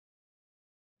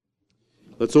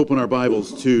Let's open our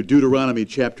Bibles to Deuteronomy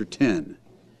chapter 10.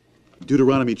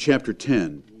 Deuteronomy chapter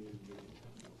 10.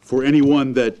 For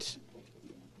anyone that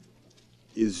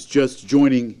is just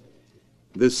joining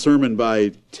this sermon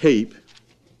by tape,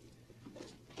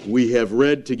 we have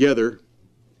read together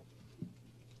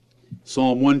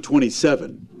Psalm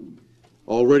 127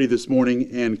 already this morning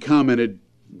and commented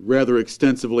rather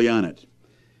extensively on it.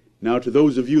 Now, to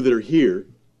those of you that are here,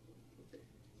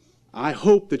 I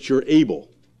hope that you're able,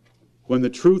 when the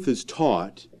truth is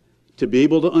taught, to be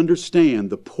able to understand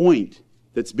the point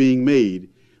that's being made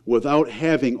without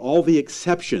having all the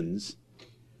exceptions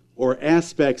or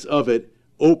aspects of it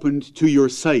opened to your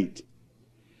sight.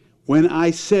 When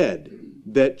I said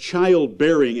that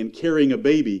childbearing and carrying a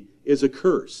baby is a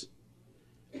curse,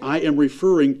 I am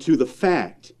referring to the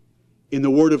fact in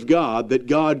the Word of God that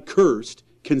God cursed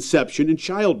conception and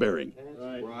childbearing.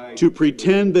 Right. To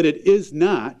pretend that it is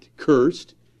not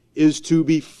cursed is to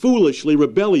be foolishly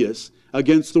rebellious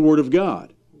against the Word of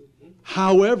God.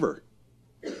 However,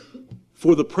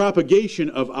 for the propagation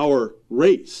of our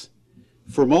race,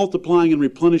 for multiplying and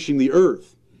replenishing the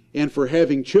earth, and for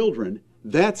having children,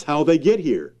 that's how they get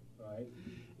here. Right.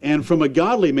 And from a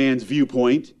godly man's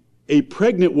viewpoint, a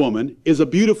pregnant woman is a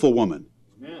beautiful woman.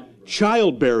 Amen.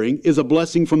 Childbearing is a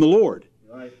blessing from the Lord.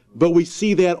 Right. But we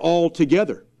see that all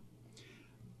together.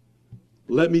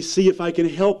 Let me see if I can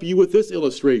help you with this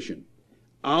illustration.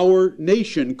 Our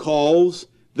nation calls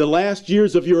the last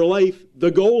years of your life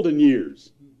the golden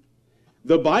years.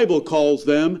 The Bible calls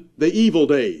them the evil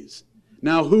days.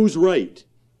 Now, who's right?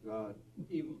 God.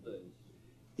 Evil days.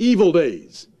 Evil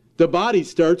days. The body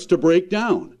starts to break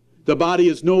down. The body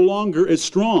is no longer as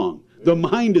strong. The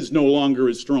mind is no longer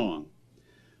as strong.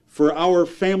 For our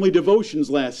family devotions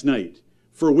last night,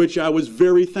 for which I was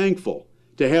very thankful,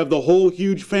 to have the whole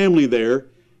huge family there,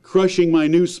 crushing my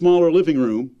new smaller living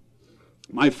room,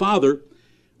 my father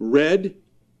read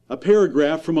a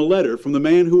paragraph from a letter from the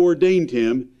man who ordained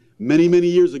him many, many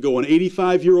years ago, an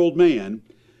 85-year-old man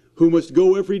who must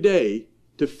go every day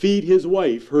to feed his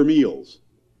wife her meals.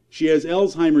 She has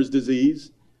Alzheimer's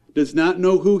disease, does not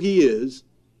know who he is,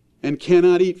 and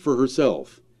cannot eat for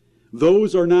herself.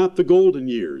 Those are not the golden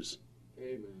years.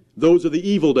 Amen. Those are the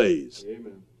evil days. Amen.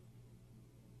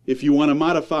 If you want to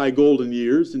modify golden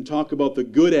years and talk about the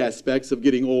good aspects of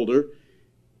getting older,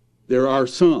 there are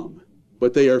some,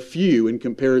 but they are few in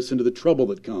comparison to the trouble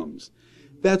that comes.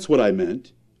 That's what I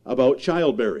meant about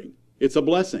childbearing. It's a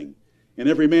blessing. And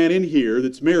every man in here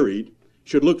that's married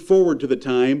should look forward to the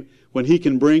time when he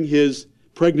can bring his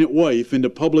pregnant wife into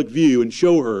public view and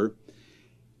show her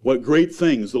what great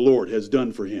things the Lord has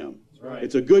done for him. Right.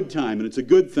 It's a good time, and it's a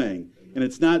good thing. And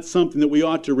it's not something that we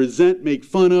ought to resent, make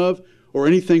fun of, or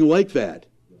anything like that.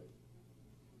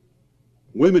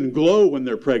 Women glow when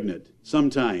they're pregnant,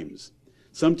 sometimes.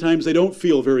 Sometimes they don't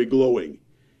feel very glowing,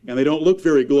 and they don't look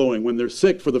very glowing when they're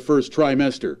sick for the first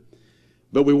trimester.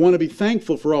 But we want to be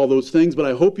thankful for all those things, but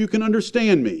I hope you can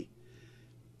understand me.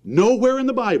 Nowhere in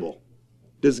the Bible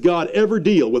does God ever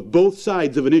deal with both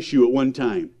sides of an issue at one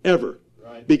time, ever.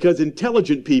 Right. Because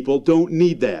intelligent people don't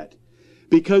need that.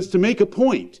 Because to make a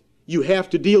point, you have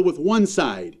to deal with one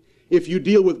side. If you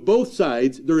deal with both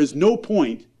sides, there is no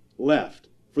point left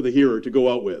for the hearer to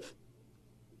go out with.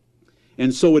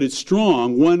 And so it is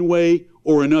strong one way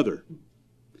or another.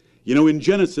 You know, in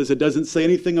Genesis, it doesn't say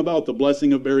anything about the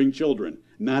blessing of bearing children.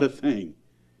 Not a thing.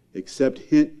 Except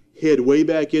hid way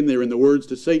back in there in the words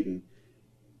to Satan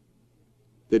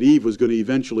that Eve was going to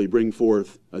eventually bring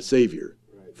forth a Savior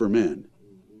for men.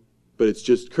 But it's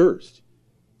just cursed.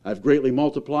 I've greatly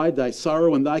multiplied thy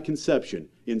sorrow and thy conception.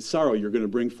 In sorrow you're going to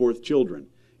bring forth children.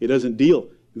 It doesn't deal.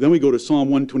 Then we go to Psalm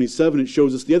 127, it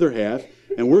shows us the other half,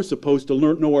 and we're supposed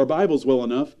to know our Bibles well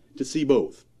enough to see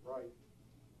both. Right.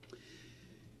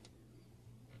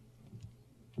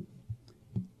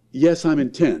 Yes, I'm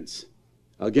intense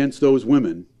against those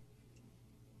women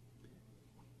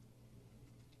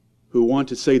who want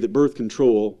to say that birth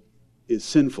control is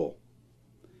sinful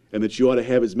and that you ought to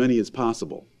have as many as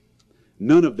possible.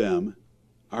 None of them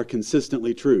are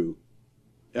consistently true,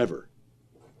 ever.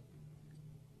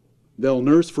 They'll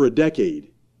nurse for a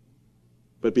decade,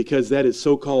 but because that is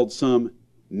so-called some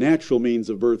natural means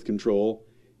of birth control,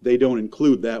 they don't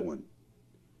include that one.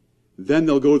 Then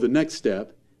they'll go to the next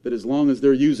step, that as long as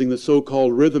they're using the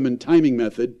so-called rhythm and timing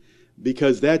method,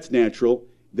 because that's natural,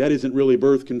 that isn't really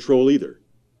birth control either.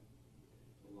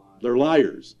 They're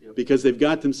liars, because they've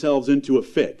got themselves into a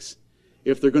fix.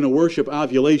 If they're going to worship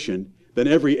ovulation, then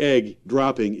every egg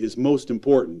dropping is most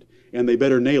important, and they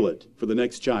better nail it for the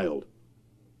next child.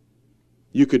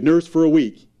 You could nurse for a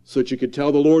week so that you could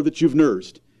tell the Lord that you've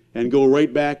nursed and go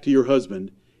right back to your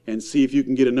husband and see if you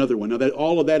can get another one. Now, that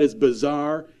all of that is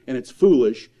bizarre and it's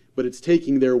foolish, but it's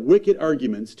taking their wicked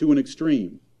arguments to an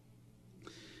extreme.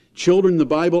 Children in the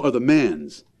Bible are the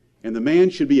man's, and the man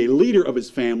should be a leader of his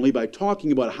family by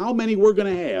talking about how many we're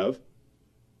going to have,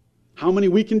 how many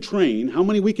we can train, how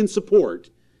many we can support,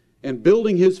 and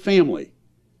building his family.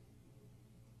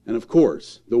 And of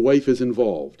course, the wife is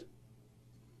involved.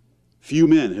 Few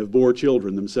men have bore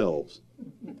children themselves.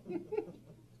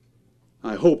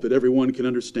 I hope that everyone can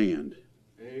understand.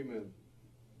 Amen.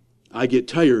 I get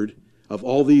tired of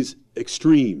all these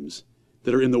extremes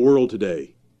that are in the world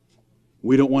today.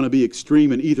 We don't want to be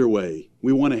extreme in either way.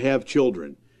 We want to have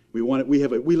children. We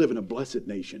live in a blessed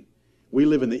nation. We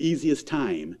live in the easiest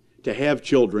time to have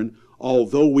children,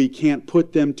 although we can't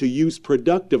put them to use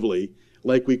productively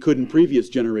like we could in previous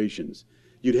generations.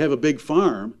 You'd have a big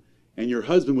farm, and your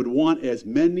husband would want as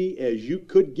many as you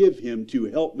could give him to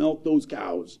help milk those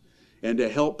cows and to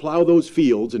help plow those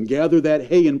fields and gather that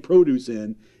hay and produce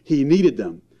in. He needed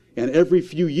them. And every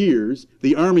few years,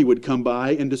 the army would come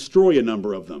by and destroy a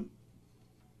number of them.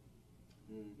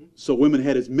 So women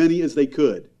had as many as they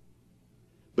could.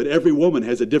 But every woman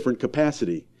has a different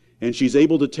capacity, and she's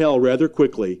able to tell rather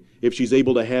quickly if she's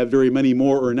able to have very many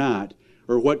more or not,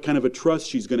 or what kind of a truss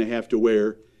she's going to have to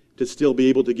wear to still be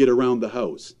able to get around the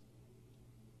house.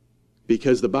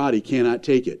 Because the body cannot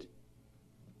take it.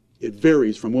 It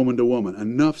varies from woman to woman.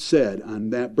 Enough said on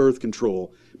that birth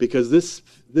control, because this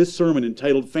sermon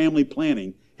entitled Family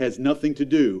Planning has nothing to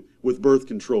do with birth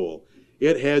control.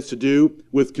 It has to do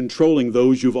with controlling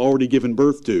those you've already given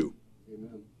birth to.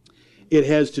 Amen. It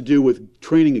has to do with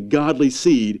training a godly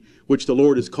seed, which the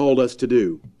Lord has called us to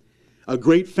do. A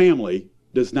great family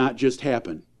does not just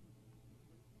happen.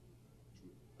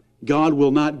 God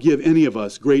will not give any of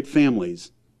us great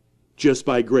families just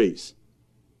by grace.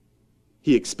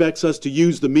 He expects us to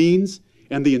use the means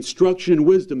and the instruction and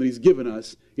wisdom that He's given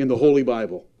us in the Holy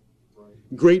Bible. Right.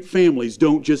 Great families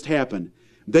don't just happen.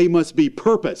 They must be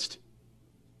purposed.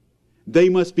 They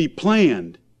must be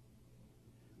planned.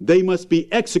 They must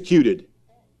be executed.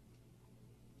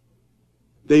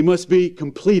 They must be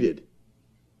completed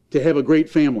to have a great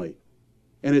family.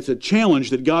 And it's a challenge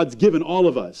that God's given all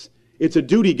of us. It's a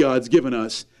duty God's given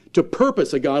us to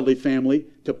purpose a godly family,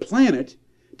 to plan it,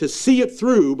 to see it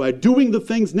through by doing the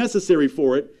things necessary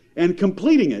for it and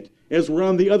completing it as we're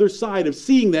on the other side of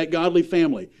seeing that godly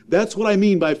family. That's what I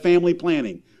mean by family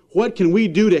planning. What can we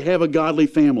do to have a godly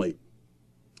family?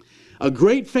 A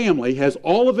great family has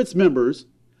all of its members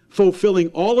fulfilling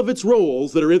all of its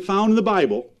roles that are found in the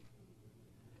Bible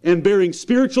and bearing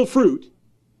spiritual fruit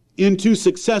into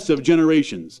successive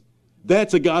generations.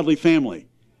 That's a godly family.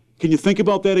 Can you think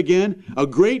about that again? A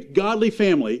great godly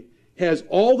family has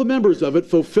all the members of it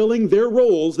fulfilling their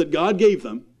roles that God gave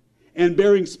them and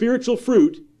bearing spiritual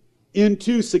fruit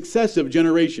into successive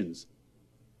generations.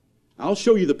 I'll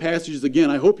show you the passages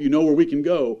again. I hope you know where we can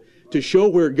go to show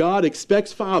where God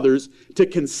expects fathers to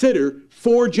consider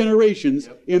 4 generations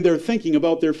in their thinking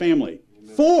about their family.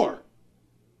 4!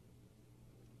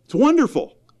 It's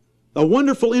wonderful. A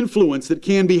wonderful influence that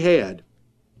can be had.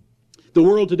 The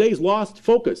world today's lost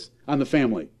focus on the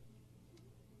family.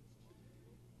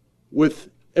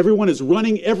 Everyone is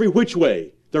running every which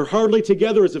way. They're hardly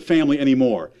together as a family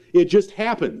anymore. It just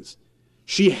happens.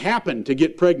 She happened to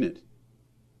get pregnant.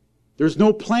 There's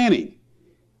no planning.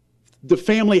 The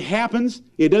family happens.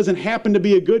 It doesn't happen to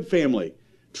be a good family.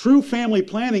 True family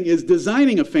planning is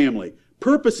designing a family,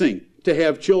 purposing to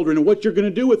have children and what you're going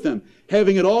to do with them,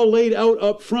 having it all laid out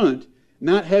up front,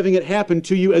 not having it happen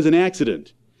to you as an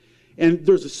accident. And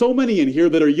there's so many in here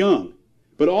that are young.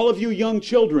 But all of you young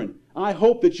children, I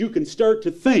hope that you can start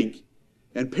to think,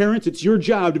 and parents, it's your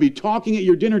job to be talking at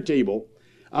your dinner table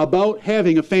about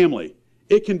having a family.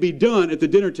 It can be done at the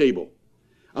dinner table.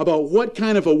 About what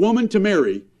kind of a woman to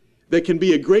marry that can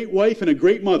be a great wife and a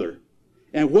great mother,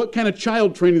 and what kind of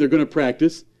child training they're going to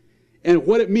practice, and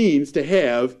what it means to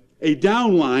have a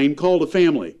downline called a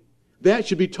family. That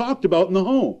should be talked about in the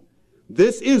home.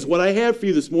 This is what I have for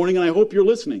you this morning, and I hope you're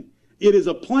listening. It is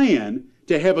a plan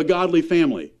to have a godly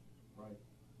family. Right.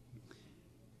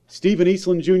 Stephen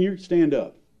Eastland Jr., stand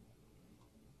up.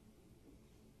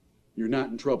 You're not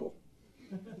in trouble.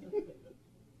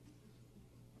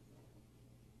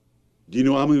 Do you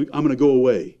know I'm going to go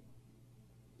away?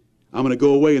 I'm going to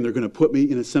go away and they're going to put me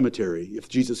in a cemetery if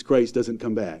Jesus Christ doesn't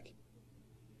come back.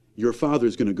 Your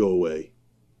father's going to go away.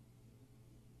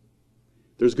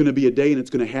 There's going to be a day, and it's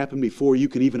going to happen before you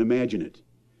can even imagine it,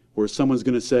 where someone's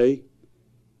going to say,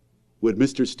 would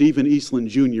Mr. Stephen Eastland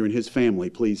Jr. and his family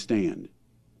please stand?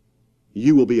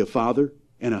 You will be a father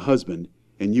and a husband,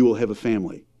 and you will have a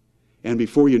family. And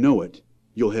before you know it,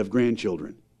 you'll have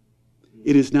grandchildren.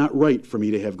 It is not right for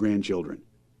me to have grandchildren.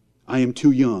 I am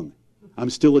too young. I'm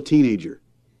still a teenager,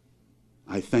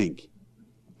 I think.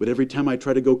 But every time I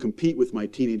try to go compete with my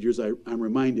teenagers, I'm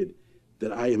reminded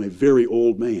that I am a very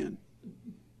old man.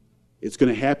 It's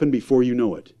going to happen before you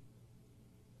know it.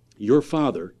 Your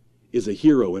father is a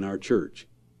hero in our church.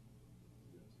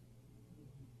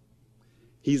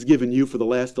 He's given you for the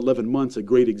last 11 months a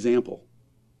great example.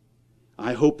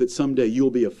 I hope that someday you'll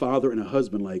be a father and a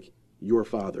husband like your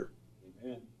father.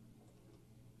 Amen.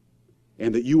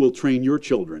 And that you will train your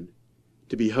children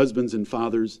to be husbands and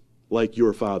fathers like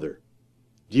your father.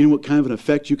 Do you know what kind of an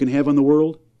effect you can have on the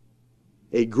world?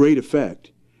 A great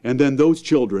effect. And then those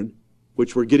children,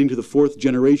 which we're getting to the 4th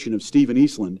generation of Stephen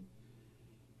Eastland,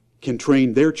 can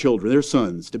train their children, their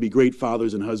sons, to be great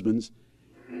fathers and husbands.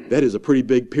 That is a pretty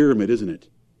big pyramid, isn't it?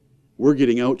 We're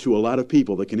getting out to a lot of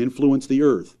people that can influence the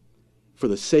earth for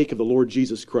the sake of the Lord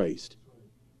Jesus Christ.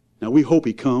 Now, we hope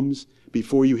he comes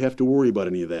before you have to worry about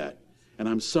any of that. And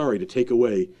I'm sorry to take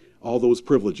away all those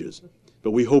privileges,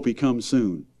 but we hope he comes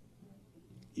soon.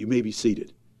 You may be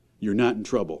seated. You're not in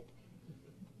trouble.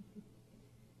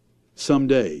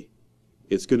 Someday,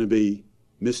 it's going to be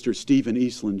Mr. Stephen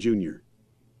Eastland Jr.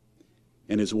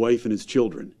 and his wife and his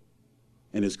children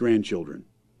and his grandchildren.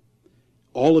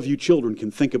 All of you children can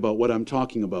think about what I'm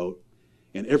talking about,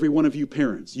 and every one of you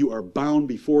parents, you are bound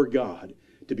before God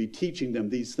to be teaching them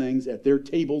these things at their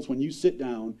tables when you sit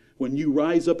down, when you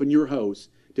rise up in your house,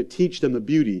 to teach them the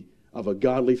beauty of a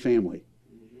godly family.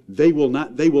 They will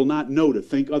not know to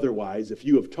think otherwise if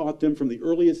you have taught them from the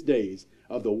earliest days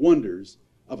of the wonders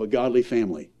of a godly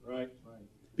family. Right.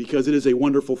 Because it is a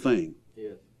wonderful thing.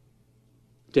 Yes.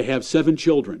 To have 7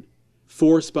 children,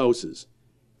 4 spouses,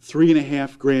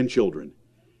 3.5 grandchildren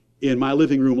in my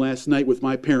living room last night with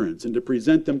my parents, and to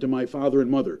present them to my father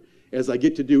and mother, as I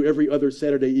get to do every other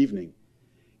Saturday evening,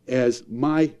 as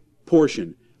my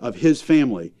portion of his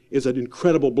family, is an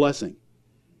incredible blessing.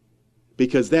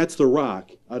 Because that's the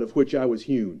rock out of which I was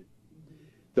hewn.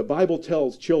 The Bible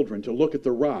tells children to look at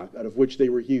the rock out of which they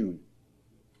were hewn.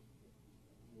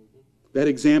 That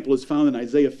example is found in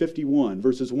Isaiah 51,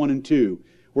 verses 1 and 2,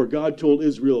 where God told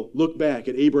Israel, look back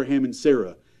at Abraham and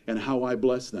Sarah and how I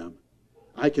bless them.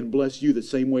 I can bless you the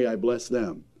same way I bless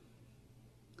them.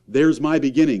 There's my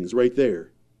beginnings right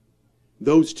there.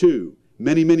 Those two,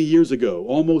 many, many years ago,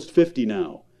 almost 50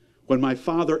 now, when my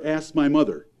father asked my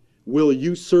mother, will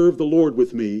you serve the Lord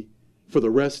with me for the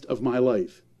rest of my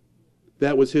life?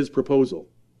 That was his proposal.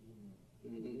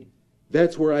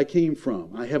 That's where I came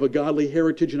from. I have a godly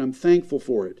heritage, and I'm thankful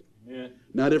for it. Yeah.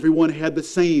 Not everyone had the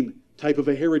same type of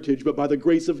a heritage, but by the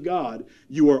grace of God,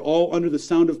 you are all under the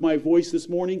sound of my voice this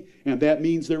morning, and that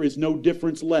means there is no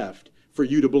difference left for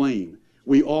you to blame.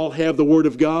 We all have the Word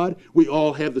of God. We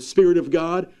all have the Spirit of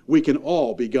God. We can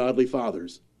all be godly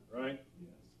fathers. Right.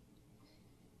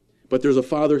 But there's a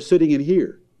father sitting in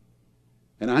here,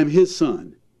 and I'm his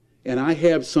son, and I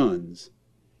have sons,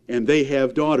 and they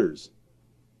have daughters.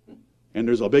 And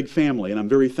there's a big family, and I'm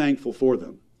very thankful for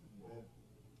them.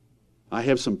 I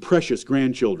have some precious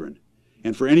grandchildren.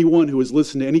 And for anyone who has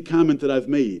listened to any comment that I've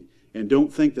made and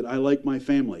don't think that I like my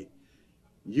family,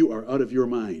 you are out of your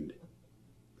mind.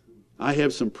 I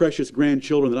have some precious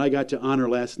grandchildren that I got to honor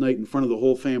last night in front of the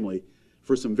whole family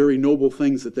for some very noble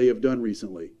things that they have done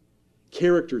recently.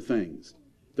 Character things.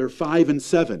 They're 5 and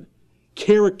 7.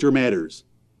 Character matters.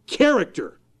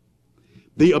 Character.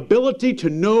 The ability to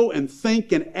know and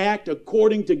think and act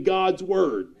according to God's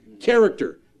Word.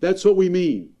 Character. That's what we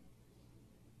mean.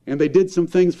 And they did some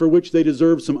things for which they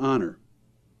deserve some honor.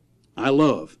 I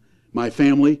love my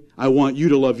family. I want you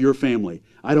to love your family.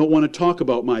 I don't want to talk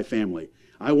about my family.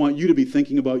 I want you to be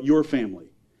thinking about your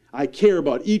family. I care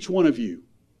about each one of you.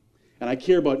 And I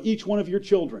care about each one of your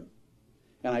children.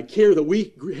 And I care that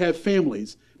we have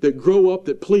families that grow up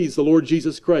that please the Lord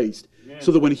Jesus Christ. Amen.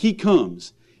 So that when he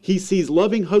comes, he sees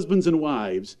loving husbands and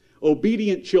wives,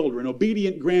 obedient children,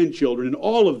 obedient grandchildren, and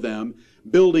all of them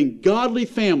building godly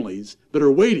families that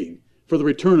are waiting for the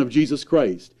return of Jesus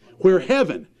Christ, where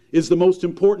heaven is the most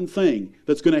important thing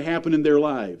that's going to happen in their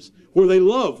lives, where they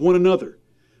love one another,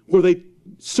 where they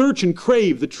search and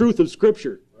crave the truth of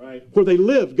Scripture, right, where they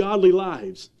live godly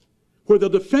lives, where they'll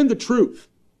defend the truth.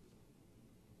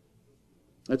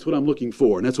 That's what I'm looking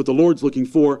for, and that's what the Lord's looking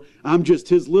for. I'm just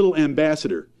his little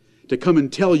ambassador to come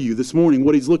and tell you this morning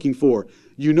what he's looking for.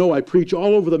 You know I preach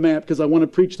all over the map because I want to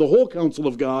preach the whole counsel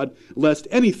of God, lest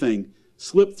anything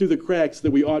slip through the cracks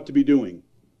that we ought to be doing.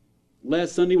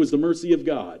 Last Sunday was the mercy of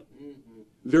God.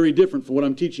 Very different from what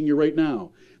I'm teaching you right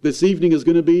now. This evening is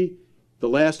going to be the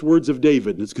last words of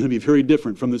David, and it's going to be very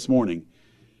different from this morning.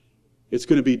 It's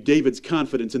going to be David's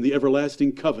confidence in the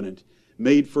everlasting covenant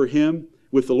made for him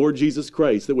with the Lord Jesus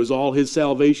Christ. That was all his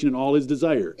salvation and all his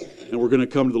desire. And we're going to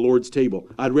come to the Lord's table.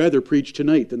 I'd rather preach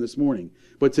tonight than this morning.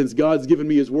 But since God's given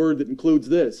me his word that includes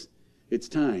this, it's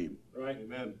time. Right.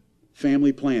 Amen.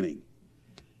 Family planning.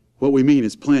 What we mean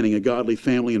is planning a godly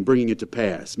family and bringing it to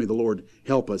pass. May the Lord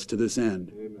help us to this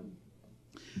end. Amen.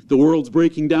 The world's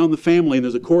breaking down the family, and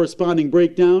there's a corresponding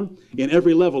breakdown in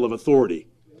every level of authority.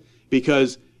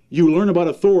 Because you learn about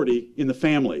authority in the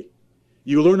family.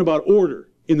 You learn about order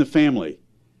in the family.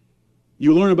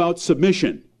 You learn about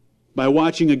submission by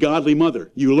watching a godly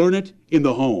mother. You learn it in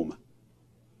the home.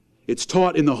 It's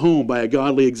taught in the home by a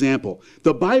godly example.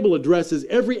 The Bible addresses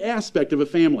every aspect of a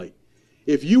family.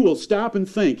 If you will stop and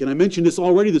think, and I mentioned this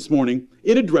already this morning,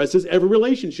 it addresses every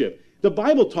relationship. The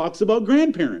Bible talks about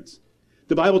grandparents.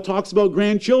 The Bible talks about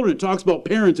grandchildren. It talks about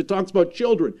parents. It talks about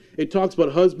children. It talks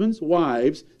about husbands,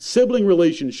 wives, sibling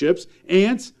relationships,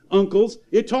 aunts, uncles.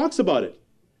 It talks about it.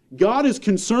 God is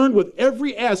concerned with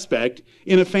every aspect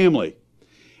in a family.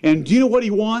 And do you know what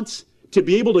he wants? To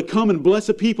be able to come and bless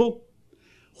a people?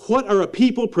 What are a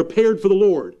people prepared for the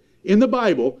Lord? In the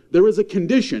Bible, there is a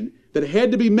condition that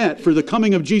had to be met for the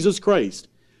coming of Jesus Christ.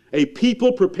 A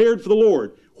people prepared for the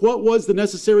Lord. What was the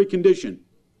necessary condition?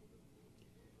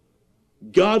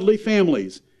 Godly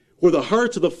families, where the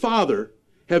hearts of the father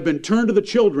have been turned to the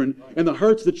children, and the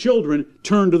hearts of the children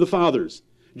turned to the fathers.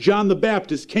 John the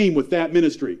Baptist came with that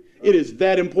ministry. It is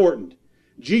that important.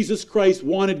 Jesus Christ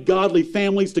wanted godly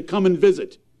families to come and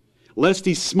visit, lest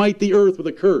he smite the earth with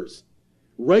a curse.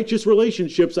 Righteous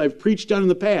relationships I've preached on in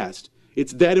the past.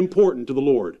 It's that important to the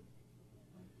Lord.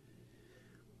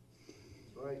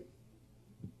 Right.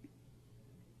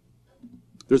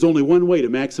 There's only one way to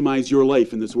maximize your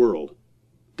life in this world.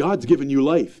 God's given you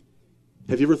life.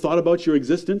 Have you ever thought about your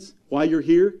existence? Why you're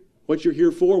here? What you're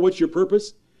here for? What's your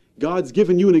purpose? God's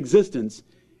given you an existence,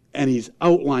 and he's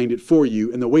outlined it for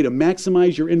you. And the way to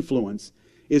maximize your influence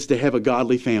is to have a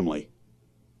godly family.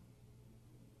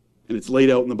 And it's laid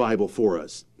out in the Bible for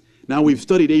us. Now we've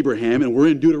studied Abraham, and we're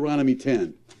in Deuteronomy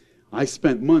 10. I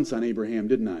spent months on Abraham,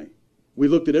 didn't I? We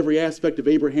looked at every aspect of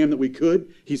Abraham that we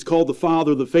could. He's called the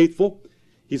father of the faithful.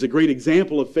 He's a great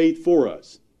example of faith for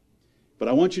us. But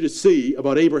I want you to see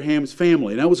about Abraham's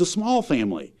family. Now, it was a small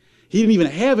family. He didn't even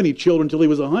have any children until he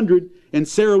was 100, and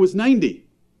Sarah was 90.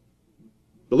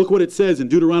 But look what it says in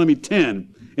Deuteronomy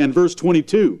 10 and verse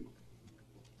 22.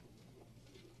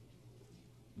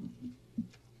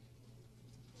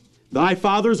 Thy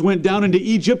fathers went down into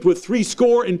Egypt with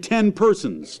 70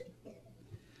 persons.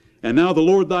 And now the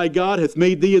Lord thy God hath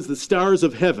made thee as the stars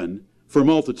of heaven for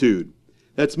multitude.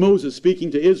 That's Moses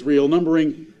speaking to Israel,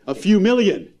 numbering a few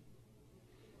million.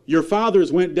 Your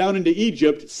fathers went down into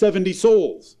Egypt, 70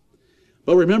 souls.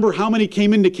 But remember how many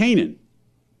came into Canaan?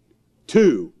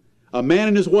 2. A man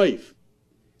and his wife.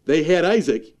 They had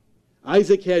Isaac.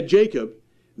 Isaac had Jacob.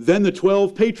 Then the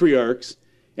 12 patriarchs.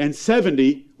 And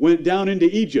 70 went down into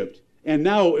Egypt. And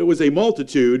now it was a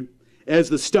multitude as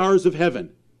the stars of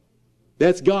heaven.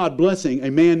 That's God blessing a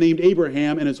man named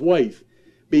Abraham and his wife,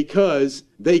 because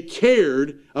they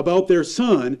cared about their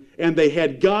son and they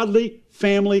had godly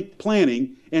family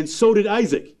planning, and so did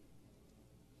Isaac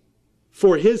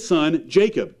for his son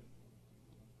Jacob.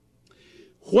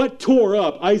 What tore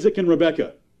up Isaac and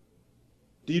Rebekah?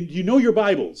 Do you know your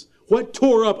Bibles? What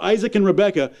tore up Isaac and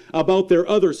Rebekah about their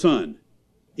other son,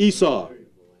 Esau?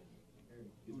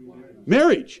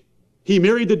 Marriage. He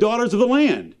married the daughters of the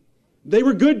land. They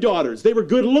were good daughters. They were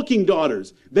good-looking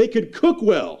daughters. They could cook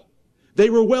well. They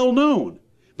were well known.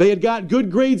 They had got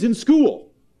good grades in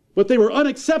school, but they were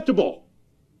unacceptable.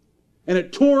 And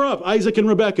it tore up Isaac and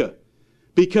Rebekah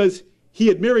because he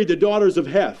had married the daughters of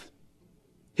Heth,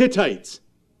 Hittites,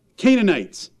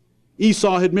 Canaanites.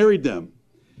 Esau had married them.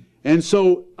 And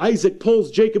so Isaac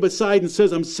pulls Jacob aside and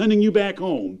says, I'm sending you back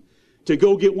home to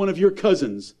go get one of your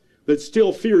cousins that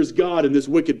still fears God in this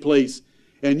wicked place,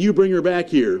 and you bring her back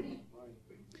here,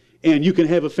 and you can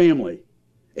have a family.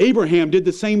 Abraham did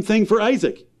the same thing for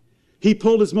Isaac. He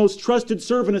pulled his most trusted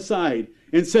servant aside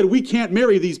and said, we can't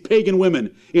marry these pagan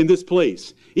women in this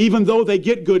place, even though they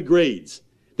get good grades.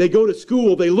 They go to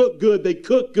school, they look good, they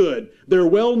cook good, they're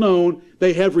well known,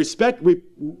 they have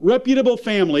reputable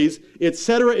families,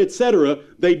 etc., etc.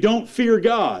 They don't fear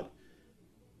God.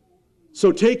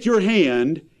 So take your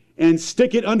hand and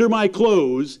stick it under my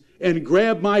clothes and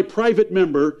grab my private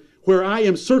member where I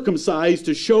am circumcised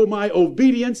to show my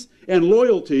obedience and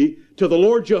loyalty to the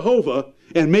Lord Jehovah,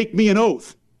 and make me an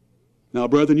oath. Now,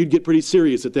 brethren, you'd get pretty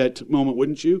serious at that moment,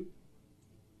 wouldn't you?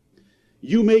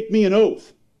 You make me an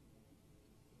oath.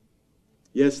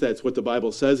 Yes, that's what the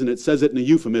Bible says, and it says it in a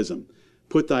euphemism.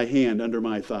 Put thy hand under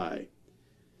my thigh.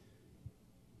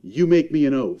 You make me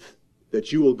an oath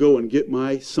that you will go and get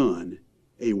my son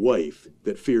a wife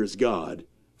that fears God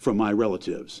from my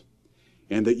relatives,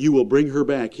 and that you will bring her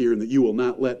back here, and that you will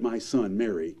not let my son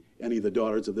marry any of the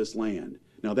daughters of this land.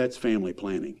 Now that's family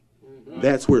planning.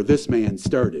 That's where this man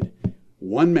started.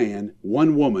 One man,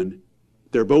 one woman.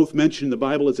 They're both mentioned in the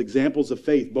Bible as examples of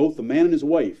faith. Both the man and his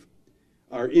wife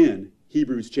are in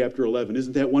Hebrews chapter 11.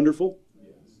 Isn't that wonderful?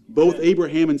 Yes. Both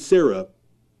Abraham and Sarah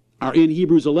are in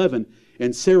Hebrews 11,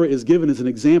 and Sarah is given as an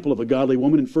example of a godly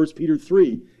woman in 1 Peter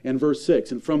 3 and verse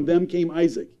 6. And from them came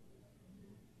Isaac.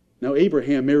 Now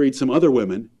Abraham married some other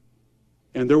women,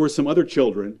 and there were some other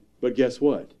children, but guess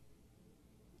what?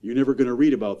 You're never going to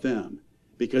read about them,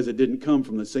 because it didn't come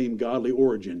from the same godly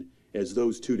origin as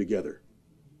those two together.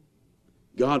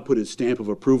 God put his stamp of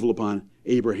approval upon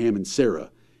Abraham and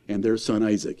Sarah and their son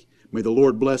Isaac. May the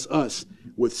Lord bless us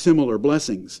with similar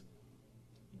blessings.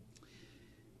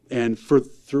 And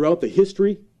throughout the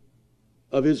history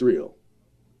of Israel,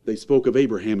 they spoke of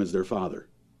Abraham as their father.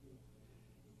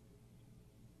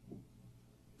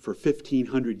 For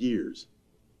 1,500 years,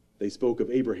 they spoke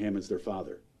of Abraham as their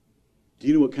father. Do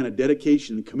you know what kind of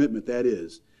dedication and commitment that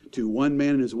is to one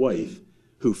man and his wife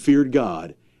who feared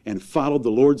God and followed the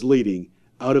Lord's leading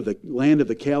out of the land of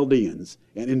the Chaldeans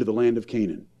and into the land of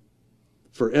Canaan?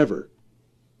 Forever,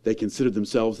 they considered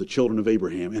themselves the children of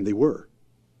Abraham, and they were.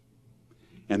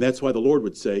 And that's why the Lord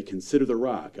would say, consider the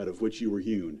rock out of which you were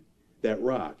hewn, that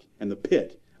rock, and the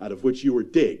pit out of which you were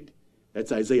digged.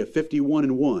 That's Isaiah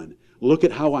 51:1. Look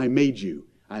at how I made you.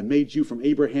 I made you from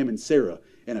Abraham and Sarah.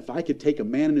 And if I could take a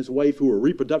man and his wife who are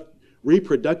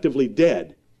reproductively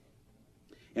dead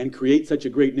and create such a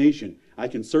great nation, I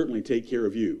can certainly take care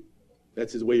of you.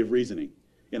 That's his way of reasoning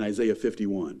in Isaiah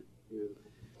 51.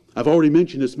 I've already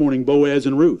mentioned this morning Boaz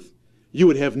and Ruth. You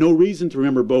would have no reason to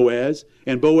remember Boaz,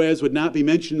 and Boaz would not be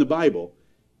mentioned in the Bible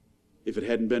if it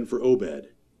hadn't been for Obed,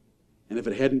 and if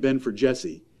it hadn't been for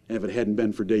Jesse, and if it hadn't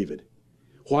been for David.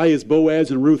 Why is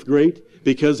Boaz and Ruth great?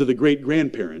 Because of the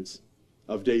great-grandparents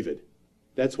of David.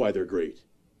 That's why they're great.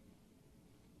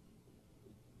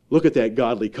 Look at that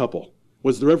godly couple.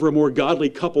 Was there ever a more godly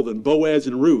couple than Boaz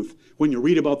and Ruth when you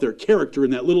read about their character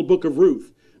in that little book of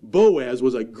Ruth? Boaz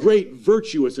was a great,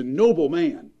 virtuous, and noble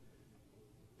man.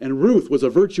 And Ruth was a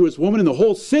virtuous woman, and the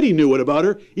whole city knew it about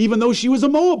her, even though she was a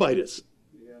Moabitess.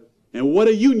 Yes. And what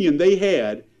a union they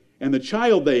had, and the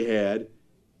child they had,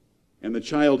 and the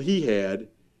child he had,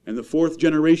 and the fourth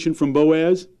generation from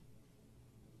Boaz,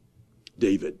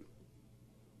 David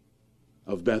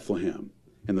of Bethlehem,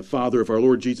 and the father of our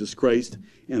Lord Jesus Christ,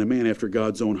 and a man after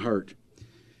God's own heart.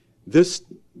 This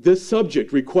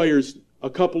subject requires a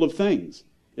couple of things.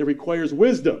 It requires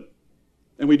wisdom,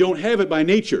 and we don't have it by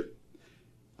nature.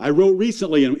 I wrote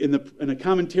recently in a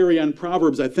commentary on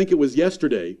Proverbs, I think it was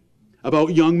yesterday,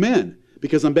 about young men,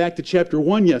 because I'm back to chapter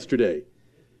 1 yesterday.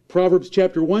 Proverbs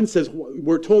chapter 1 says,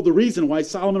 we're told the reason why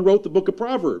Solomon wrote the book of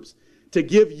Proverbs, to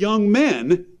give young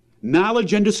men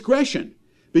knowledge and discretion,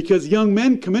 because young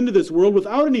men come into this world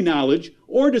without any knowledge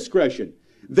or discretion.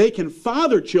 They can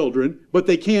father children, but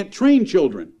they can't train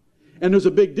children. And there's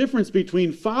a big difference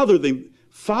between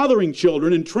fathering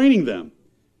children and training them.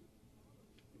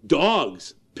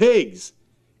 Dogs, pigs,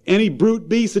 any brute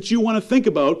beast that you want to think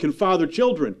about can father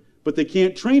children, but they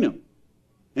can't train them.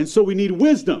 And so we need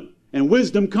wisdom, and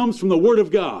wisdom comes from the Word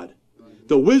of God.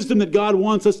 The wisdom that God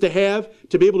wants us to have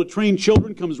to be able to train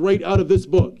children comes right out of this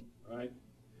book. Right.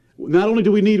 Not only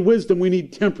do we need wisdom, we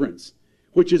need temperance,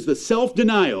 which is the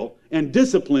self-denial and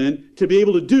discipline to be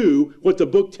able to do what the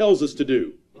book tells us to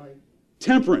do. Right.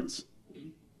 Temperance.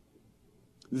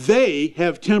 They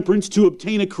have temperance to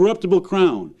obtain a corruptible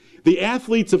crown. The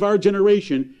athletes of our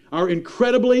generation are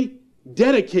incredibly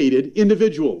dedicated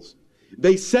individuals.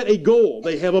 They set a goal,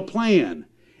 they have a plan,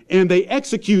 and they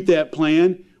execute that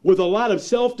plan with a lot of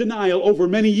self-denial over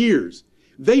many years.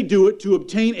 They do it to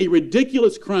obtain a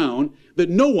ridiculous crown that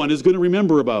no one is going to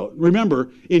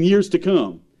remember in years to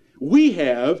come. We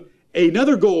have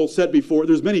another goal set before.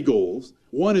 There's many goals.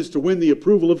 One is to win the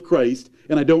approval of Christ,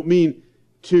 and I don't mean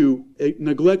to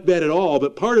neglect that at all,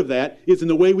 but part of that is in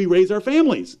the way we raise our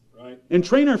families and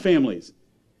train our families.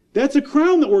 That's a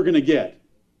crown that we're going to get.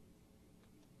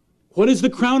 What is the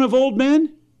crown of old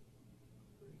men?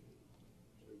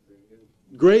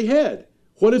 Gray head.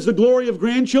 What is the glory of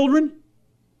grandchildren?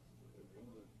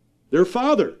 Their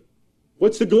father.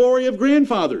 What's the glory of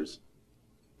grandfathers?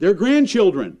 Their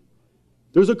grandchildren.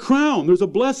 There's a crown, there's a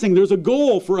blessing, there's a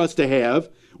goal for us to have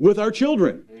with our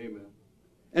children. Amen.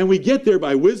 And we get there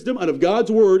by wisdom out of God's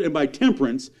Word and by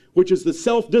temperance, which is the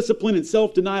self-discipline and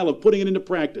self-denial of putting it into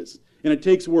practice. And it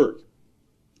takes work.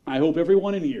 I hope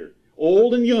everyone in here,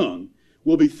 old and young,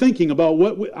 will be thinking about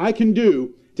what I can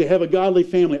do to have a godly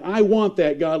family. I want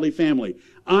that godly family.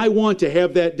 I want to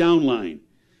have that downline.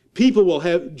 People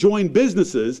will join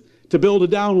businesses to build a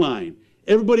downline.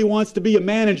 Everybody wants to be a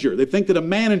manager. They think that a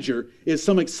manager is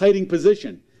some exciting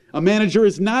position. A manager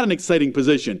is not an exciting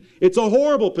position. It's a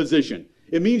horrible position.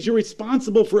 It means you're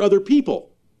responsible for other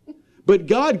people. But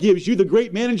God gives you the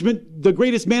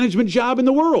greatest management job in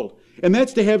the world, and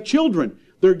that's to have children.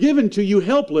 They're given to you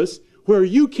helpless, where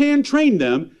you can train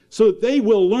them so that they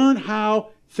will learn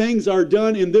how things are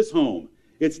done in this home.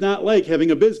 It's not like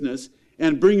having a business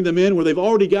and bringing them in where they've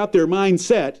already got their mind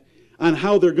set on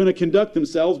how they're going to conduct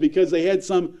themselves because they had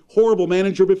some horrible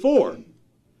manager before.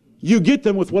 You get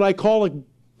them with what I call a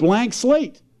blank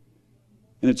slate,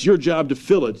 and it's your job to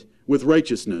fill it with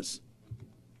righteousness.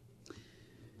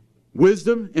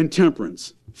 Wisdom and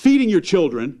temperance. Feeding your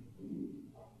children.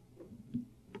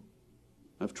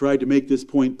 I've tried to make this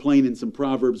point plain in some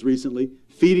Proverbs recently.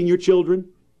 Feeding your children,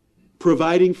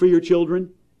 providing for your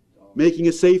children, making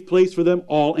a safe place for them.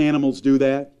 All animals do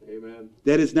that. Amen.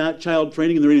 That is not child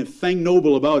training, and there ain't a thing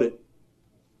noble about it.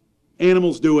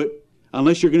 Animals do it.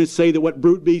 Unless you're going to say that what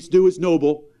brute beasts do is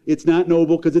noble. It's not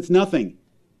noble because it's nothing.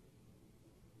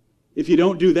 If you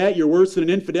don't do that, you're worse than an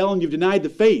infidel and you've denied the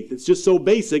faith. It's just so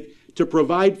basic to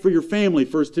provide for your family,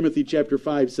 1 Timothy chapter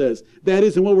 5 says. That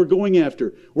isn't what we're going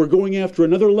after. We're going after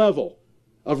another level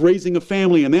of raising a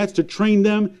family, and that's to train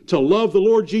them to love the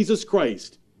Lord Jesus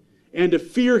Christ and to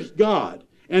fear God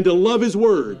and to love His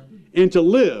Word and to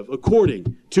live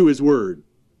according to His Word.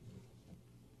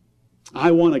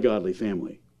 I want a godly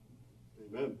family.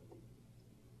 Amen.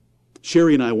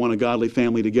 Sherry and I want a godly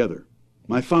family together.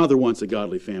 My father wants a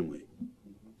godly family.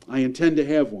 I intend to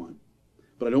have one.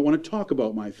 But I don't want to talk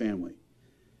about my family.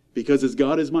 Because as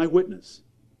God is my witness,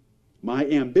 my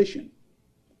ambition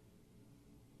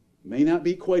may not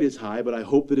be quite as high, but I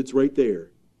hope that it's right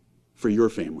there for your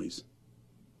families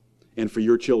and for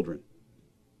your children.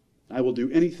 I will do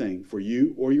anything for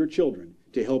you or your children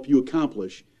to help you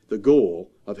accomplish the goal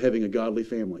of having a godly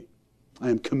family. I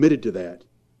am committed to that.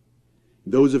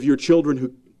 Those of your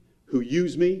children who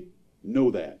use me,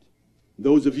 know that.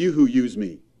 Those of you who use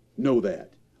me, know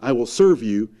that. I will serve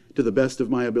you to the best of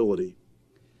my ability.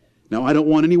 Now, I don't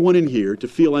want anyone in here to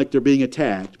feel like they're being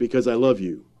attacked because I love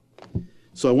you.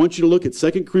 So I want you to look at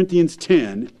 2 Corinthians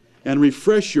 10 and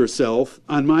refresh yourself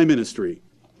on my ministry.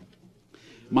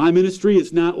 My ministry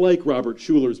is not like Robert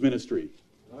Schuller's ministry.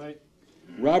 Right.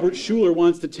 Robert Schuller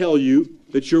wants to tell you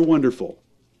that you're wonderful.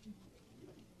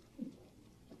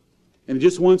 And he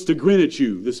just wants to grin at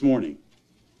you this morning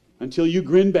until you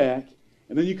grin back,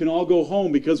 and then you can all go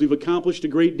home because we've accomplished a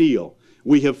great deal.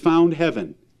 We have found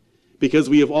heaven because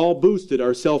we have all boosted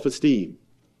our self-esteem.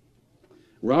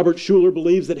 Robert Schuller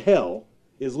believes that hell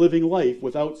is living life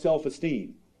without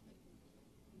self-esteem.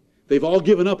 They've all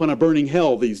given up on a burning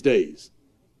hell these days.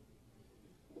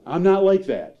 I'm not like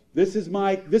that. This is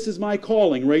my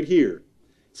calling right here.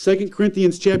 2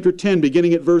 Corinthians chapter 10,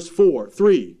 beginning at verse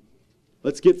 3.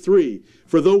 Let's get 3.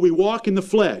 For though we walk in the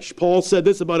flesh, Paul said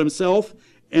this about himself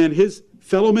and his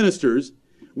fellow ministers,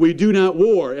 we do not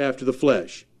war after the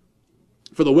flesh.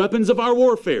 For the weapons of our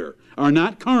warfare are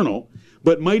not carnal,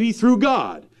 but mighty through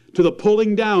God to the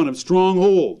pulling down of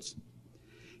strongholds,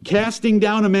 casting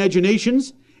down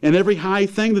imaginations and every high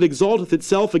thing that exalteth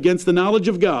itself against the knowledge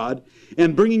of God,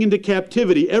 and bringing into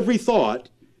captivity every thought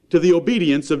to the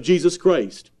obedience of Jesus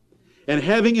Christ, and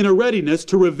having in a readiness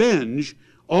to revenge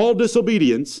all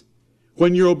disobedience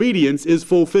when your obedience is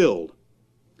fulfilled.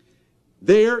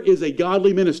 There is a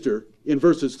godly minister in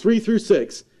verses 3 through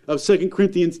 6 of 2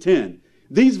 Corinthians 10.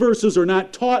 These verses are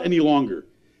not taught any longer.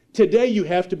 Today you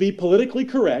have to be politically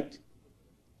correct,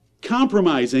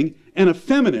 compromising, and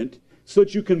effeminate so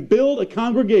that you can build a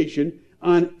congregation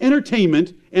on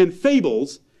entertainment and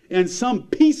fables and some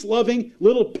peace-loving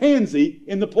little pansy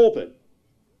in the pulpit.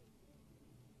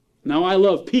 Now, I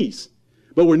love peace,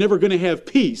 but we're never going to have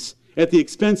peace at the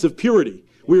expense of purity.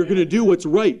 We are going to do what's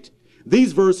right.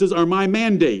 These verses are my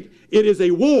mandate. It is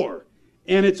a war,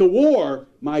 and it's a war,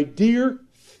 my dear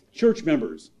church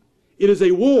members. It is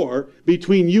a war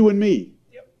between you and me.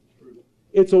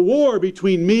 It's a war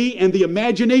between me and the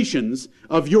imaginations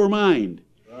of your mind.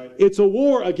 Right. It's a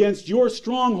war against your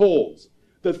strongholds,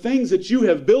 the things that you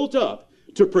have built up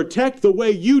to protect the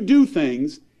way you do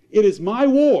things. It is my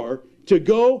war to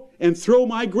go and throw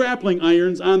my grappling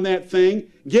irons on that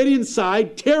thing, get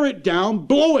inside, tear it down,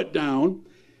 blow it down,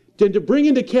 to bring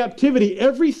into captivity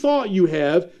every thought you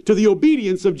have to the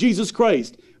obedience of Jesus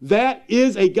Christ. That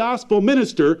is a gospel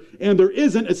minister, and there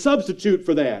isn't a substitute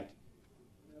for that.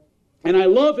 And I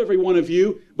love every one of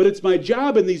you, but it's my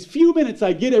job in these few minutes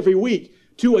I get every week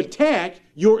to attack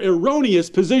your erroneous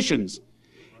positions.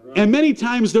 And many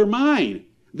times they're mine.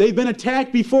 They've been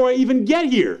attacked before I even get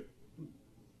here.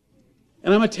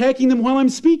 And I'm attacking them while I'm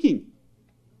speaking.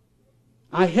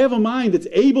 I have a mind that's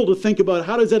able to think about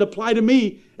how does that apply to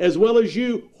me as well as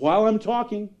you while I'm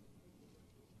talking.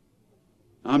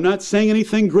 I'm not saying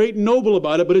anything great and noble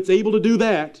about it, but it's able to do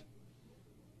that.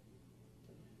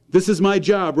 This is my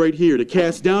job right here, to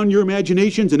cast down your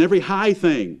imaginations and every high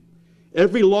thing,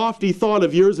 every lofty thought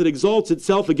of yours that exalts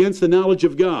itself against the knowledge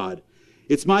of God.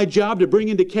 It's my job to bring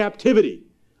into captivity.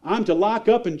 I'm to lock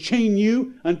up and chain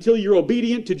you until you're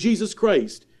obedient to Jesus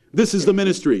Christ. This is the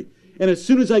ministry. And as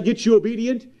soon as I get you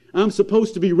obedient, I'm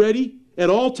supposed to be ready at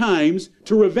all times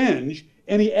to revenge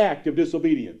any act of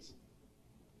disobedience.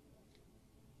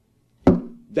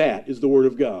 That is the Word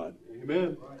of God.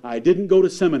 Amen. I didn't go to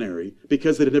seminary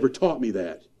because they had never taught me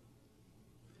that.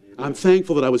 I'm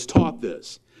thankful that I was taught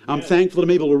this. I'm thankful that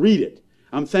I'm able to read it.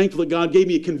 I'm thankful that God gave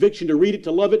me a conviction to read it,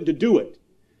 to love it, and to do it.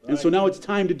 And so now it's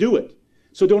time to do it.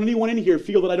 So don't anyone in here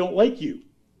feel that I don't like you.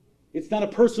 It's not a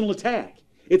personal attack.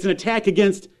 It's an attack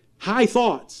against high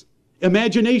thoughts,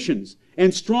 imaginations,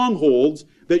 and strongholds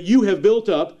that you have built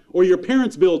up, or your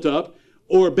parents built up,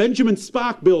 or Benjamin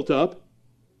Spock built up,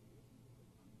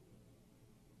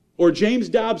 or James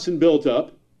Dobson built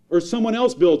up, or someone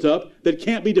else built up that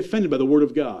can't be defended by the Word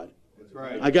of God. That's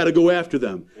right. I got to go after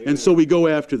them. Amen. And so we go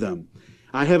after them.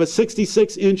 I have a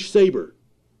 66-inch saber.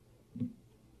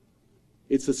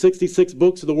 It's the 66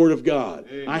 books of the Word of God.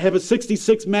 Amen. I have a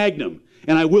 66 Magnum,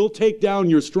 and I will take down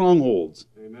your strongholds.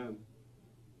 Amen.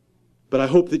 But I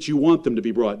hope that you want them to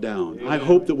be brought down. Amen. I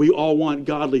hope that we all want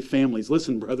godly families.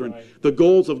 Listen, brethren, the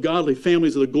goals of godly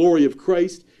families are the glory of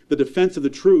Christ, the defense of the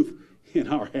truth, and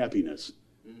our happiness.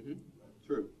 Mm-hmm.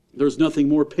 True. There's nothing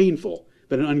more painful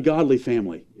than an ungodly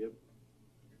family. Yep.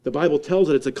 The Bible tells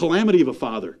it it's a calamity of a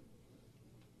father.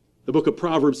 The book of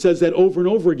Proverbs says that over and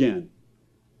over again.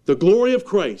 The glory of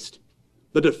Christ,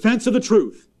 the defense of the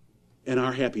truth, and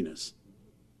our happiness.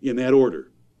 In that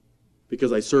order.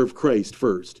 Because I serve Christ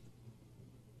first.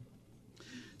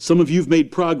 Some of you have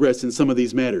made progress in some of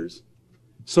these matters.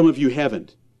 Some of you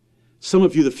haven't. Some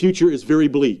of you, the future is very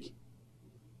bleak.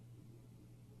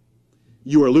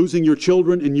 You are losing your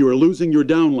children and you are losing your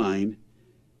downline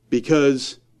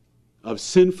because of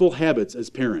sinful habits as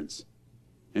parents.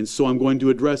 And so I'm going to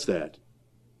address that.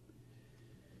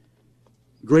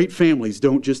 Great families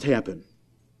don't just happen.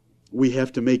 We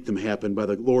have to make them happen by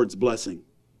the Lord's blessing.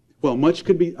 Well, much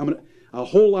could be, a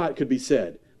whole lot could be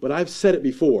said, but I've said it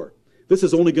before. This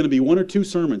is only going to be 1 or 2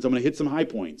 sermons. I'm going to hit some high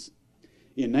points.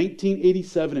 In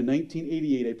 1987 and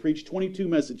 1988, I preached 22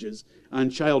 messages on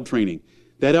child training.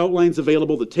 That outline's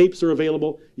available. The tapes are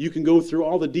available. You can go through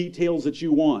all the details that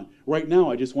you want. Right now,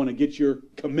 I just want to get your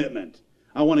commitment.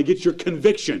 I want to get your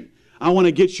conviction. I want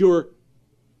to get your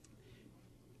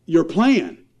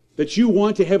plan, that you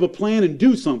want to have a plan and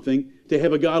do something to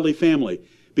have a godly family.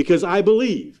 Because I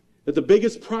believe that the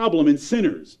biggest problem in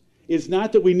sinners is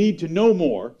not that we need to know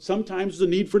more. Sometimes there's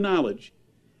a need for knowledge.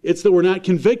 It's that we're not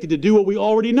convicted to do what we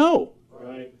already know.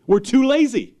 Right. We're too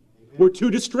lazy. We're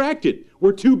too distracted.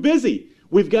 We're too busy.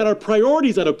 We've got our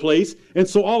priorities out of place, and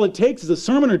so all it takes is a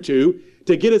sermon or two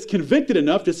to get us convicted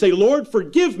enough to say, Lord,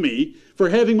 forgive me for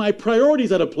having my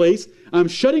priorities out of place. I'm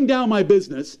shutting down my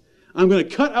business. I'm going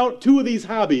to cut out 2 of these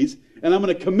hobbies, and I'm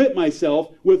going to commit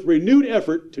myself with renewed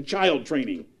effort to child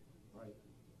training. Right.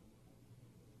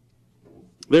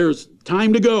 There's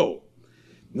time to go.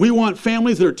 We want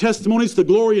families that are testimonies to the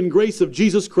glory and grace of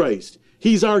Jesus Christ.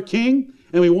 He's our King,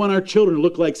 and we want our children to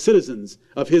look like citizens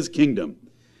of His kingdom.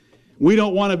 We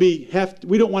don't want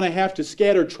to have to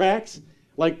scatter tracts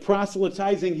like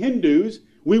proselytizing Hindus.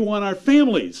 We want our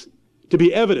families to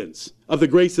be evidence of the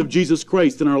grace of Jesus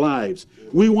Christ in our lives.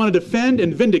 We want to defend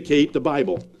and vindicate the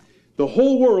Bible. The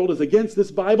whole world is against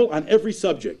this Bible on every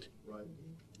subject. Right.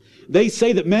 They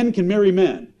say that men can marry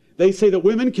men. They say that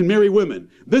women can marry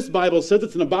women. This Bible says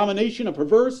it's an abomination, a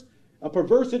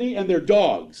perversity, and they're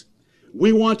dogs.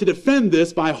 We want to defend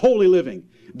this by holy living.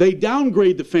 They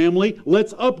downgrade the family,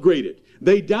 let's upgrade it.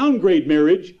 They downgrade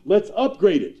marriage, let's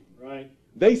upgrade it. Right.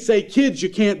 They say kids, you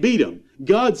can't beat them.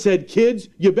 God said kids,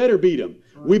 you better beat them.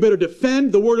 Right. We better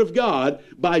defend the Word of God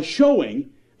by showing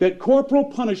that corporal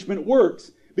punishment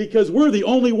works because we're the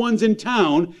only ones in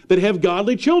town that have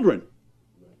godly children.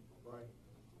 Right.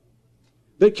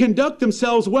 That conduct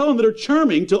themselves well and that are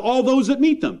charming to all those that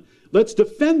meet them. Let's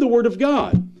defend the Word of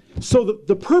God. So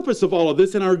the purpose of all of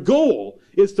this and our goal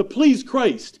is to please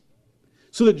Christ.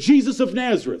 So that Jesus of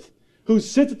Nazareth, who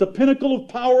sits at the pinnacle of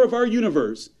power of our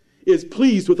universe, is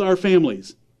pleased with our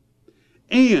families.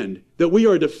 And that we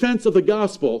are a defense of the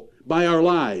gospel by our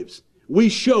lives. We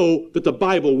show that the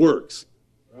Bible works.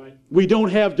 Right. We don't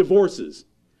have divorces.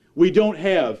 We don't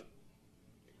have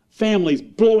families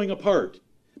blowing apart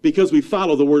because we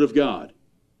follow the Word of God.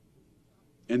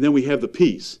 And then we have the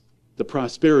peace, the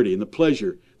prosperity, and the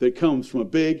pleasure that comes from a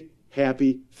big,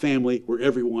 happy family where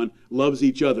everyone loves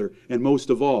each other, and most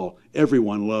of all,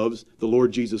 everyone loves the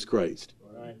Lord Jesus Christ.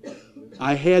 Right.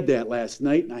 I had that last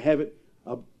night, and I have it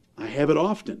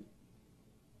often.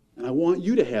 And I want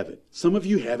you to have it. Some of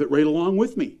you have it right along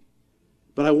with me.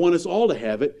 But I want us all to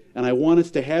have it, and I want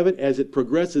us to have it as it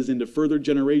progresses into further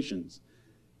generations.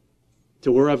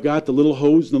 To where I've got the little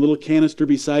hose and the little canister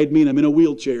beside me, and I'm in a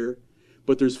wheelchair,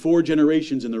 but there's 4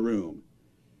 generations in the room.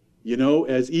 You know,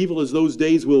 as evil as those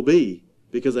days will be,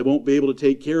 because I won't be able to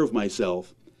take care of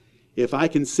myself, if I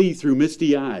can see through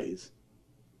misty eyes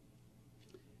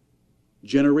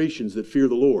generations that fear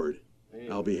the Lord,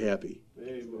 Amen. I'll be happy.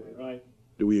 Amen. Right.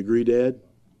 Do we agree, Dad?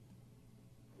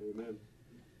 Amen.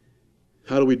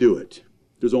 How do we do it?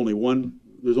 There's only one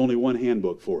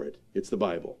handbook for it. It's the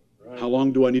Bible. Right. How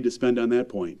long do I need to spend on that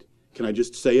point? Can I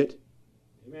just say it?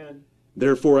 Amen.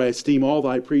 Therefore I esteem all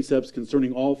thy precepts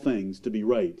concerning all things to be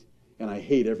right, and I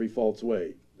hate every false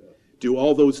way. Do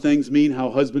all those things mean how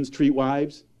husbands treat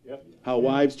wives? Yep. How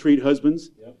wives treat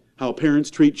husbands? Yep. How parents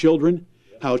treat children?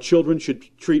 How children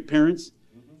should treat parents?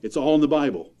 It's all in the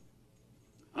Bible.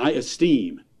 I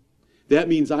esteem. That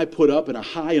means I put up in a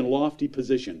high and lofty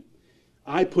position.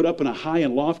 I put up in a high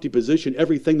and lofty position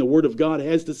everything the Word of God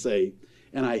has to say,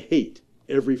 and I hate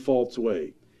every false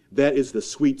way. That is the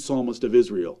sweet psalmist of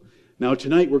Israel. Now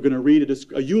tonight we're going to read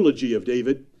a eulogy of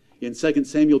David in 2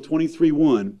 Samuel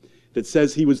 23:1 that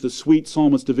says he was the sweet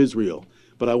psalmist of Israel.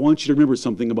 But I want you to remember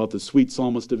something about the sweet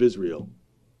psalmist of Israel.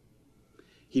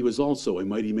 He was also a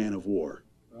mighty man of war.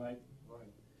 Right.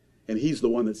 And he's the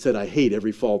one that said, I hate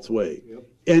every false way. Yep.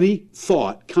 Any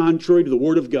thought contrary to the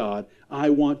Word of God, I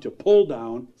want to pull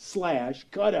down, slash,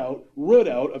 cut out, root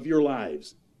out of your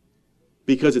lives.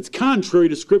 Because it's contrary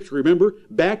to Scripture. Remember,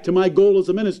 back to my goal as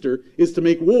a minister is to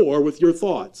make war with your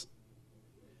thoughts.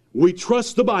 We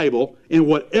trust the Bible and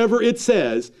whatever it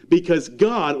says because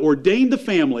God ordained the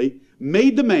family,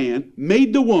 made the man,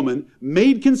 made the woman,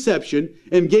 made conception,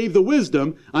 and gave the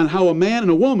wisdom on how a man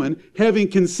and a woman, having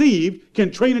conceived,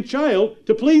 can train a child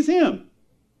to please Him.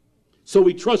 So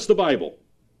we trust the Bible.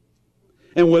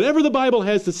 And whatever the Bible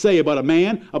has to say about a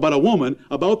man, about a woman,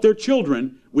 about their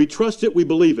children, we trust it, we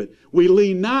believe it. We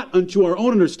lean not unto our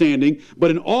own understanding,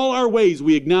 but in all our ways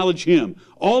we acknowledge Him.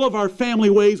 All of our family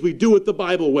ways we do it the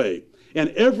Bible way. And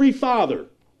every father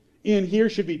in here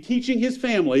should be teaching his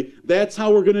family, that's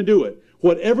how we're going to do it.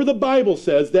 Whatever the Bible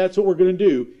says, that's what we're going to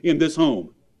do in this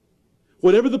home.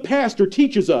 Whatever the pastor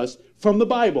teaches us from the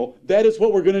Bible, that is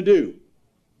what we're going to do.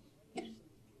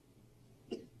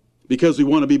 Because we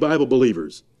want to be Bible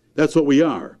believers. That's what we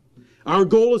are. Our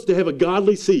goal is to have a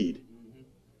godly seed.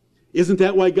 Isn't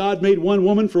that why God made one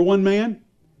woman for one man?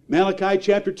 Malachi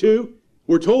chapter 2,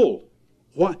 we're told.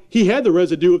 He had the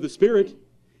residue of the Spirit.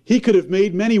 He could have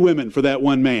made many women for that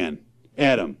one man,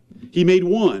 Adam. He made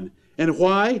one. And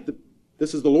why?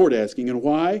 This is the Lord asking. And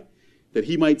why? That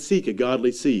he might seek a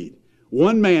godly seed.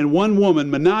 One man, one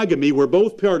woman, monogamy, where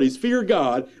both parties fear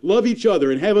God, love each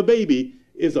other, and have a baby,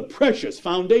 is a precious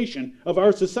foundation of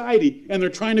our society, and they're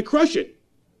trying to crush it.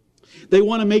 They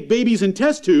want to make babies in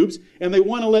test tubes, and they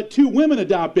want to let 2 women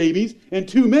adopt babies and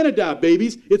 2 men adopt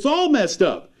babies. It's all messed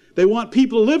up. They want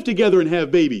people to live together and have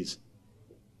babies.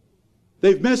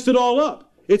 They've messed it all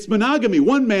up. It's monogamy,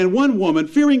 one man, one woman,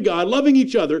 fearing God, loving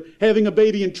each other, having a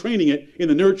baby and training it in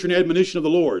the nurture and admonition of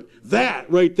the Lord. That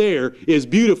right there is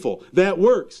beautiful. That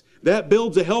works. That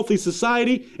builds a healthy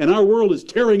society, and our world is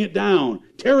tearing it down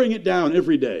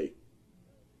every day.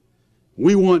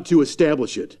 We want to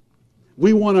establish it.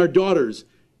 We want our daughters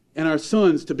and our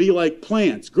sons to be like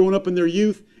plants growing up in their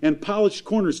youth and polished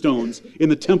cornerstones in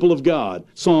the temple of God,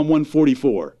 Psalm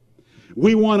 144.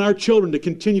 We want our children to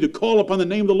continue to call upon the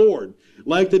name of the Lord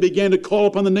like they began to call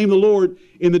upon the name of the Lord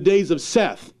in the days of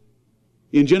Seth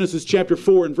in Genesis chapter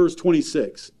 4 and verse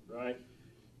 26. Right.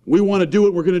 We want to do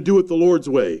it, we're going to do it the Lord's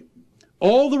way.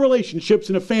 All the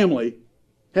relationships in a family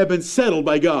have been settled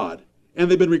by God, and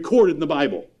they've been recorded in the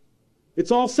Bible.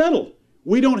 It's all settled.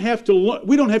 We don't have to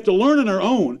learn on our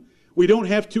own. We don't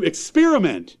have to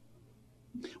experiment.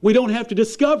 We don't have to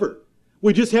discover.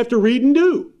 We just have to read and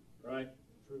do. Right.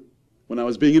 True. When I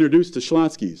was being introduced to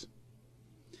Schlotsky's,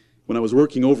 when I was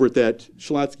working over at that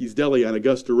Schlotsky's Deli on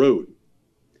Augusta Road,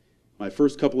 my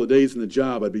first couple of days in the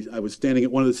job, I was standing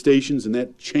at one of the stations, and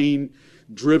that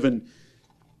chain-driven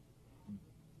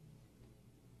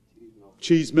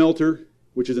cheese melter,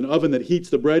 which is an oven that heats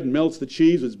the bread and melts the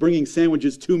cheese, was bringing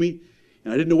sandwiches to me,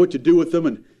 and I didn't know what to do with them,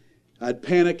 and I'd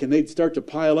panic and they'd start to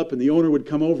pile up and the owner would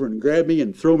come over and grab me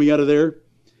and throw me out of there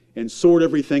and sort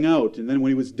everything out. And then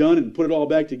when he was done and put it all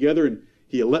back together and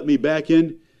he let me back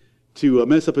in to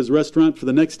mess up his restaurant for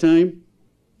the next time,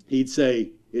 he'd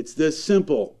say, "It's this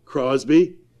simple,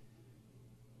 Crosby.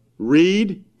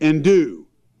 Read and do.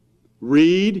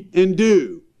 Read and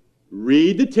do.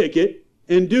 Read the ticket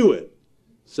and do it."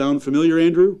 Sound familiar,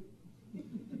 Andrew?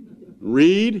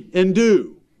 Read and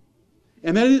do.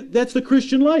 And that's the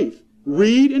Christian life.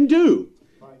 Read and do.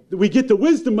 We get the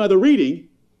wisdom by the reading,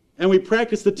 and we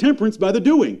practice the temperance by the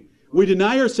doing. We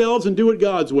deny ourselves and do it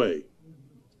God's way.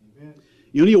 Amen.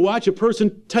 You watch a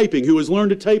person typing who has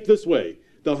learned to type this way,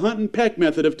 the hunt and peck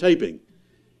method of typing.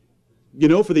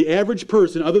 For the average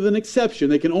person, other than exception,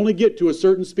 they can only get to a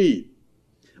certain speed.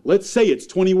 Let's say it's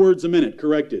 20 words a minute,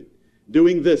 corrected,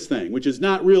 doing this thing, which is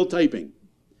not real typing.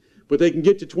 But they can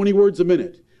get to 20 words a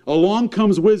minute. Along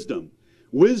comes wisdom.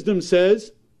 Wisdom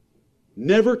says,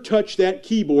 never touch that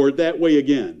keyboard that way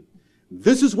again.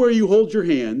 This is where you hold your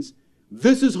hands.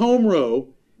 This is home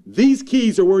row. These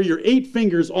keys are where your 8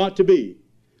 fingers ought to be.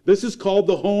 This is called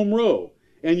the home row.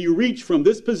 And you reach from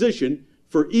this position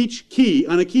for each key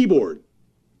on a keyboard.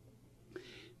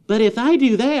 But if I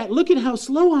do that, look at how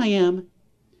slow I am.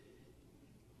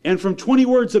 And from 20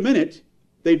 words a minute,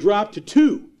 they drop to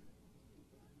 2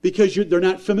 because they're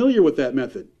not familiar with that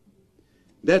method.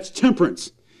 That's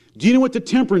temperance. Do you know what the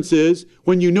temperance is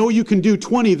when you know you can do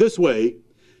 20 this way,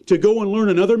 to go and learn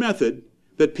another method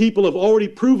that people have already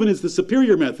proven is the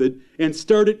superior method and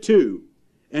start at 2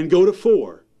 and go to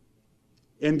 4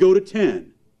 and go to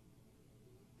 10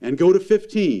 and go to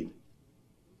 15.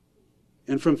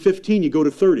 And from 15 you go to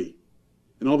 30.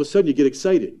 And all of a sudden you get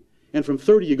excited. And from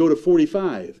 30 you go to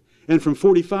 45. And from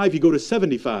 45 you go to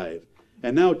 75.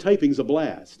 And now typing's a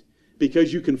blast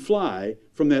because you can fly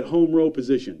from that home row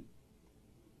position.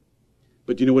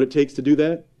 But do you know what it takes to do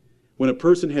that? When a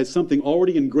person has something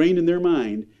already ingrained in their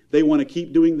mind, they want to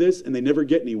keep doing this and they never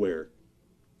get anywhere.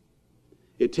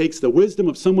 It takes the wisdom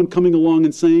of someone coming along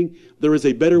and saying, there is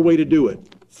a better way to do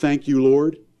it. Thank you,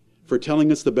 Lord, for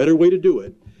telling us the better way to do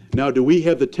it. Now, do we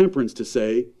have the temperance to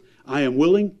say, I am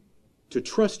willing to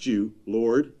trust you,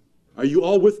 Lord? Are you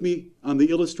all with me on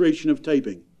the illustration of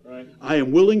typing? Right. I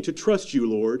am willing to trust you,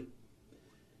 Lord,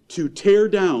 to tear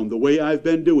down the way I've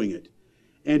been doing it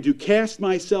and to cast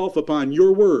myself upon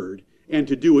your word and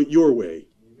to do it your way,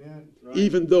 Amen. Right.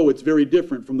 even though it's very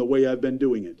different from the way I've been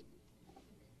doing it.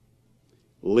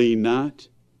 Lean not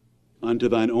unto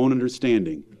thine own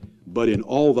understanding, but in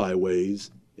all thy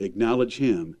ways acknowledge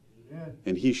him, Amen.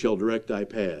 and he shall direct thy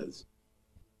paths.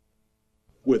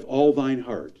 With all thine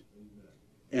heart,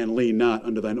 and lean not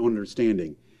unto thine own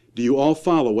understanding. Do you all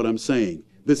follow what I'm saying?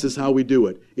 This is how we do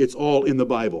it. It's all in the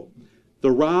Bible.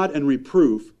 The rod and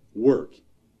reproof work.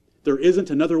 There isn't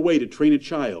another way to train a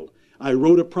child. I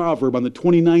wrote a proverb on the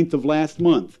 29th of last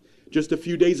month, just a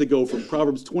few days ago, from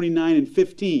Proverbs 29 and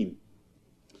 15.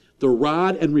 The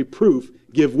rod and reproof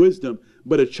give wisdom,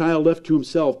 but a child left to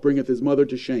himself bringeth his mother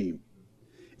to shame.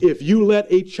 If you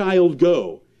let a child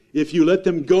go, if you let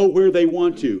them go where they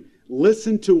want to,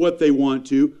 listen to what they want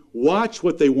to, watch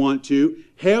what they want to,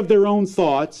 have their own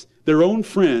thoughts, their own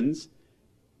friends,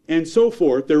 and so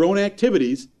forth, their own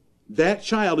activities, that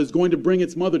child is going to bring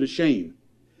its mother to shame.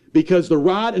 Because the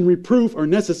rod and reproof are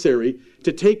necessary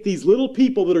to take these little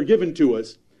people that are given to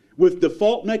us with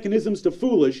default mechanisms to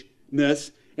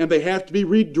foolishness, and they have to be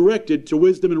redirected to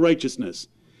wisdom and righteousness.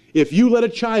 If you let a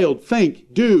child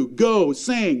think, do, go,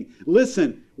 sing,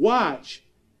 listen, watch,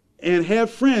 and have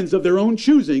friends of their own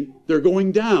choosing, they're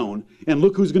going down, and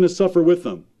look who's going to suffer with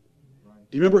them.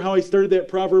 Do you remember how I started that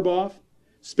proverb off?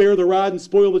 Spare the rod and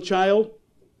spoil the child.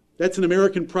 That's an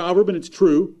American proverb, and it's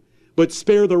true. But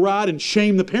spare the rod and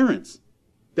shame the parents.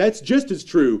 That's just as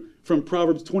true from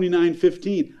Proverbs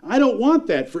 29:15. I don't want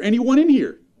that for anyone in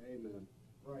here. Amen.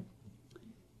 Right.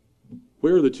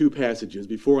 Where are the two passages,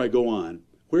 before I go on,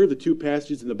 where are the two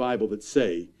passages in the Bible that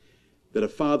say that a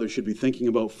father should be thinking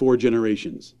about 4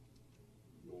 generations?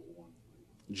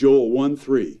 Joel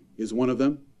 1:3 is one of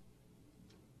them.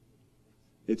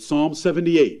 It's Psalm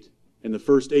 78 in the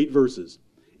first 8 verses.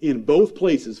 In both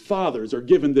places, fathers are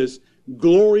given this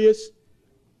glorious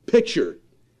picture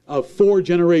of 4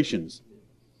 generations.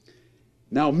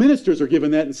 Now, ministers are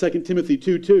given that in 2 Timothy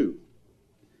 2:2.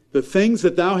 The things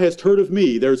that thou hast heard of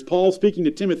me, there's Paul speaking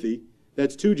to Timothy,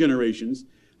 that's 2 generations.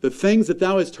 The things that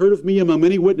thou hast heard of me among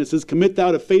many witnesses, commit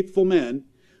thou to faithful men,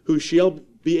 who shall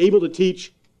be able to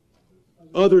teach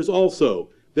others also.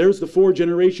 There's the 4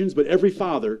 generations, but every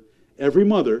father, every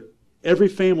mother, every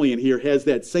family in here has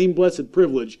that same blessed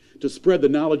privilege to spread the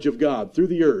knowledge of God through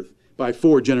the earth by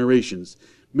 4 generations.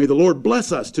 May the Lord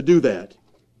bless us to do that.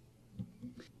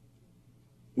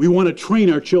 We want to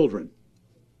train our children,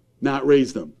 not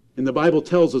raise them. And the Bible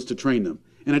tells us to train them.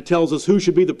 And it tells us who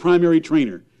should be the primary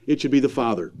trainer. It should be the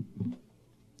father.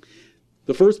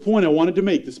 The first point I wanted to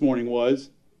make this morning was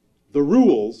the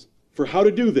rules for how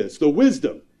to do this, the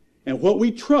wisdom, and what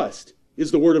we trust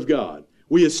is the Word of God.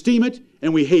 We esteem it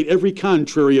and we hate every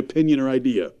contrary opinion or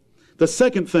idea. The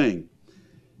second thing,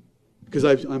 because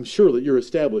I'm sure that you're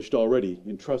established already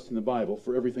in trusting the Bible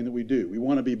for everything that we do. We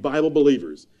want to be Bible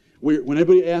believers. When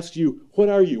anybody asks you, what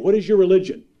are you? What is your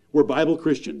religion? We're Bible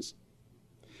Christians.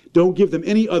 Don't give them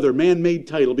any other man-made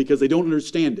title because they don't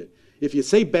understand it. If you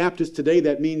say Baptist today,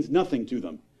 that means nothing to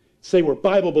them. Say we're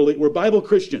Bible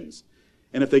Christians.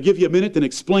 And if they give you a minute, then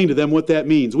explain to them what that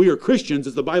means. We are Christians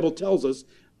as the Bible tells us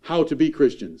how to be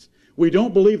Christians. We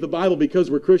don't believe the Bible because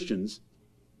we're Christians.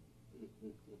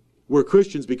 We're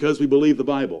Christians because we believe the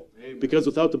Bible. Amen. Because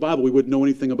without the Bible, we wouldn't know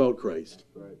anything about Christ.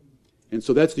 Right. And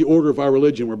so that's the order of our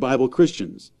religion. We're Bible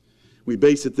Christians. We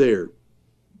base it there.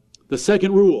 The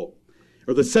second rule,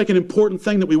 or the second important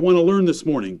thing that we want to learn this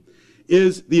morning,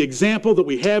 is the example that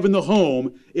we have in the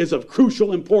home is of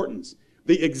crucial importance.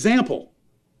 The example,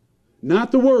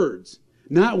 not the words,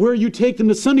 not where you take them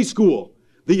to Sunday school.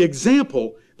 The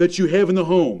example that you have in the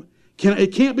home.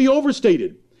 It can't be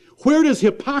overstated. Where does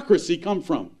hypocrisy come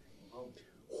from?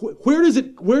 Where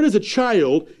does a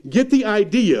child get the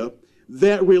idea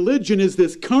that religion is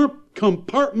this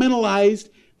compartmentalized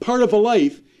part of a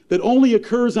life that only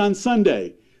occurs on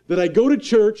Sunday? That I go to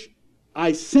church,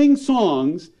 I sing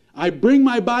songs, I bring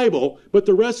my Bible, but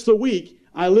the rest of the week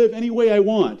I live any way I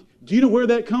want. Do you know where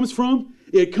that comes from?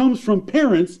 It comes from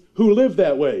parents who live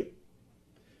that way.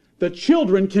 The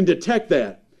children can detect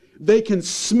that. They can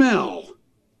smell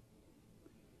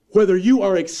whether you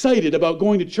are excited about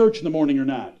going to church in the morning or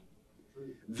not.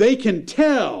 They can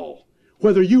tell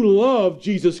whether you love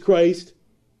Jesus Christ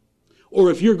or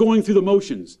if you're going through the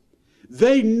motions.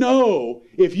 They know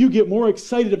if you get more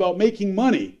excited about making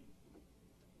money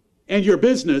and your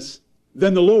business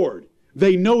than the Lord.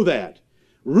 They know that.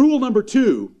 Rule number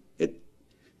 2,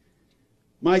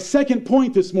 my second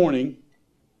point this morning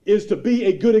is to be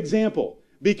a good example,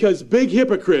 because big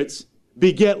hypocrites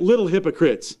beget little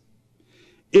hypocrites.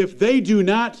 If they do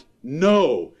not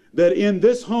know that in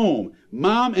this home,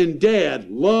 mom and dad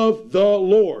love the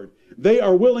Lord, they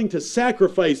are willing to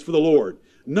sacrifice for the Lord.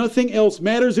 Nothing else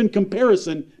matters in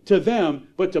comparison to them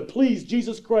but to please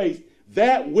Jesus Christ.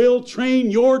 That will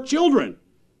train your children.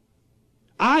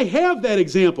 I have that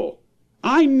example.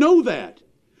 I know that.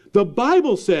 The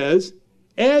Bible says,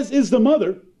 as is the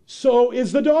mother, so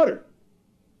is the daughter.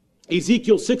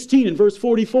 Ezekiel 16 and verse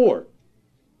 44.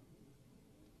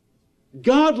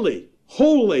 Godly,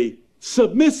 holy,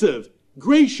 submissive,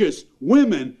 gracious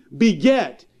women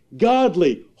beget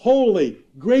godly, holy,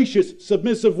 gracious,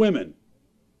 submissive women.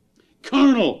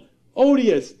 Carnal,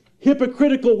 odious,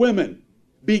 hypocritical women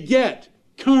beget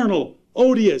carnal,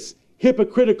 odious,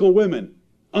 hypocritical women,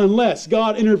 unless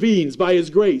God intervenes by His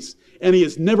grace, and He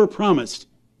has never promised,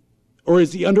 or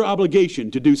is He under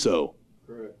obligation to do so.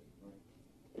 Correct.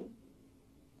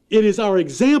 It is our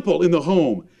example in the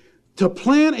home. To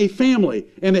plan a family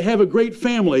and to have a great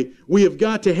family, we have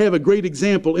got to have a great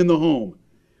example in the home.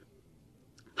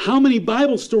 How many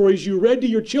Bible stories you read to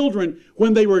your children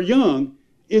when they were young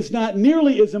is not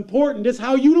nearly as important as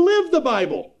how you live the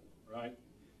Bible. Right.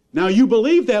 Now, you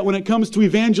believe that when it comes to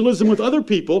evangelism with other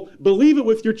people, believe it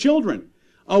with your children.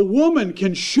 A woman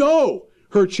can show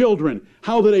her children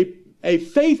how that a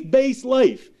faith-based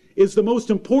life is the most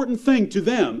important thing to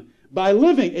them by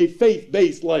living a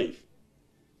faith-based life.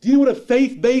 Do you know what a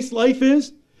faith-based life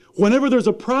is? Whenever there's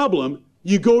a problem,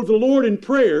 you go to the Lord in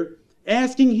prayer,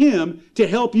 asking Him to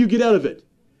help you get out of it.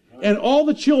 And all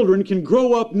the children can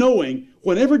grow up knowing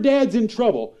whenever Dad's in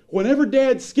trouble, whenever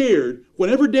Dad's scared,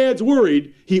 whenever Dad's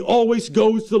worried, he always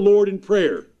goes to the Lord in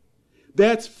prayer.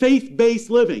 That's faith-based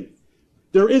living.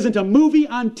 There isn't a movie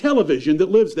on television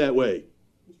that lives that way.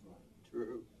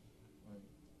 True.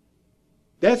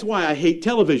 That's why I hate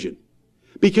television.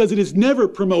 Because it is never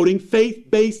promoting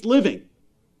faith-based living.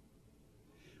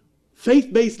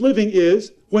 Faith-based living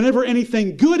is whenever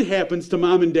anything good happens to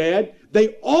mom and dad,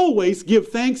 they always give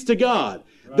thanks to God.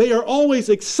 Right. They are always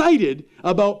excited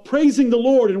about praising the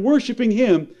Lord and worshiping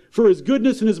Him for His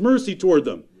goodness and His mercy toward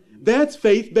them. That's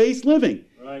faith-based living.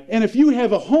 Right. And if you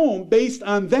have a home based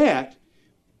on that,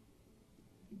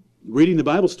 reading the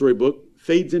Bible storybook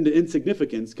fades into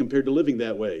insignificance compared to living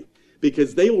that way.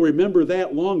 Because they will remember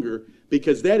that longer,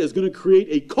 because that is going to create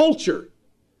a culture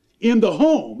in the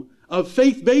home of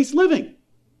faith-based living.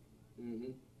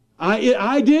 Mm-hmm.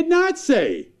 I did not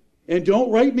say, and don't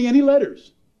write me any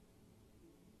letters,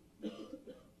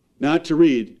 not to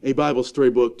read a Bible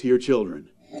storybook to your children.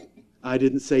 I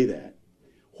didn't say that.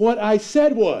 What I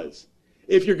said was,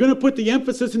 if you're going to put the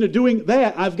emphasis into doing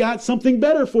that, I've got something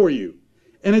better for you.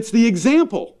 And it's the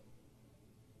example.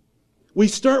 We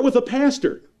start with a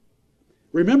pastor.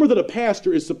 Remember that a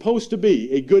pastor is supposed to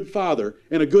be a good father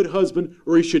and a good husband,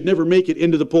 or he should never make it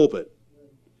into the pulpit.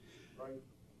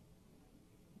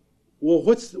 Well,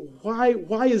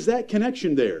 why is that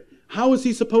connection there? How is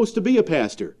he supposed to be a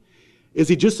pastor? Is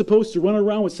he just supposed to run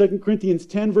around with 2 Corinthians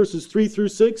 10 verses 3 through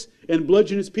 6 and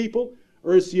bludgeon his people?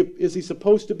 Or is he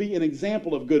supposed to be an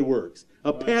example of good works,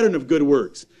 a pattern of good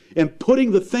works, and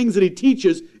putting the things that he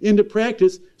teaches into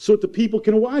practice so that the people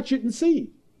can watch it and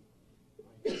see?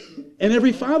 And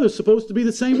every father is supposed to be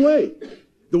the same way.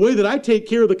 The way that I take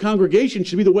care of the congregation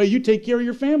should be the way you take care of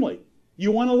your family.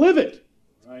 You want to live it.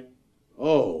 Right.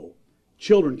 Oh,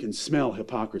 children can smell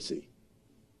hypocrisy.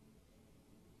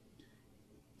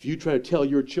 If you try to tell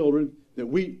your children that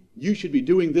you should be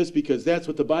doing this because that's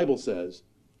what the Bible says,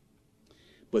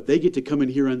 but they get to come in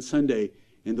here on Sunday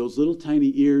and those little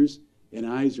tiny ears and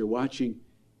eyes are watching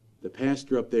the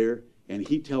pastor up there, and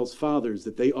he tells fathers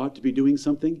that they ought to be doing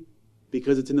something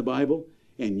because it's in the Bible,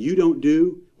 and you don't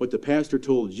do what the pastor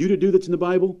told you to do that's in the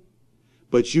Bible,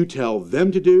 but you tell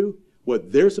them to do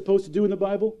what they're supposed to do in the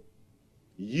Bible,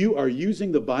 you are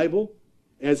using the Bible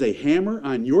as a hammer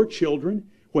on your children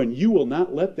when you will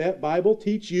not let that Bible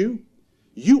teach you.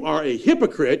 You are a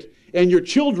hypocrite, and your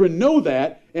children know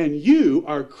that, and you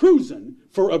are cruising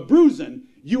for a bruising.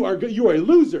 You are a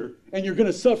loser, and you're going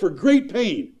to suffer great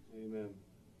pain. Amen.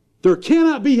 There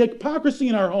cannot be hypocrisy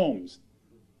in our homes.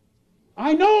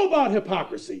 I know about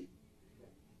hypocrisy.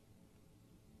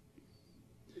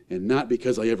 And not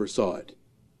because I ever saw it.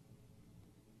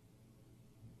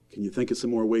 Can you think of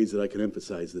some more ways that I can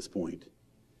emphasize this point?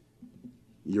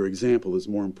 Your example is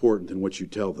more important than what you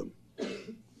tell them.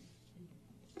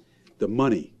 The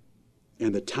money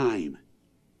and the time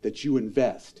that you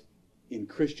invest in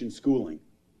Christian schooling,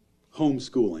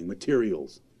 homeschooling,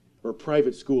 materials, or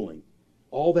private schooling,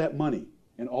 all that money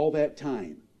and all that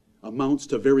time amounts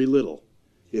to very little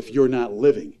if you're not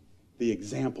living the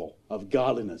example of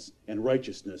godliness and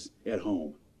righteousness at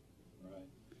home. Right.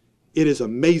 It is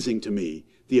amazing to me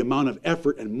the amount of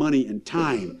effort and money and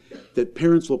time that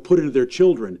parents will put into their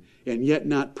children and yet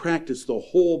not practice the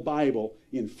whole Bible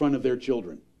in front of their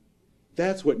children.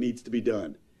 That's what needs to be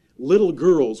done. Little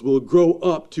girls will grow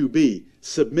up to be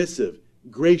submissive,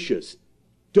 gracious,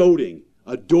 doting,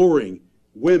 adoring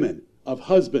women of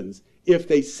husbands if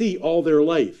they see all their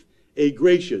life a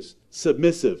gracious,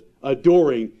 submissive,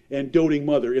 adoring, and doting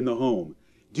mother in the home.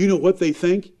 Do you know what they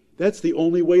think? That's the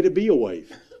only way to be a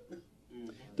wife.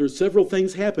 There's several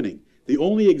things happening. The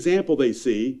only example they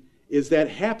see is that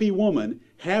happy woman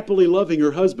happily loving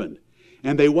her husband.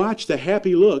 And they watch the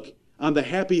happy look on the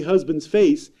happy husband's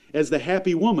face as the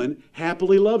happy woman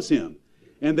happily loves him.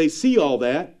 And they see all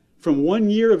that from 1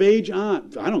 year of age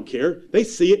on. I don't care. They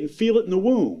see it and feel it in the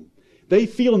womb. They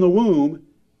feel in the womb,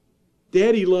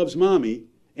 Daddy loves Mommy,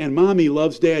 and Mommy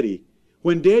loves Daddy.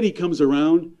 When Daddy comes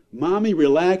around, Mommy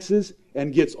relaxes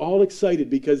and gets all excited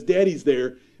because Daddy's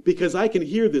there, because I can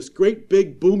hear this great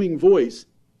big booming voice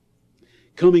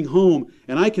coming home,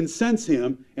 and I can sense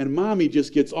him, and Mommy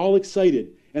just gets all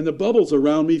excited, and the bubbles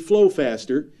around me flow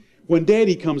faster when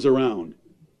Daddy comes around.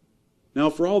 Now,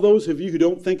 for all those of you who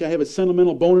don't think I have a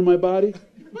sentimental bone in my body,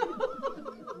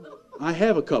 I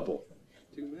have a couple.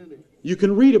 Too many. You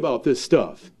can read about this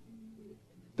stuff,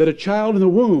 that a child in the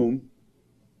womb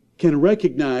can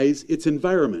recognize its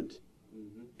environment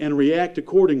and react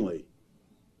accordingly.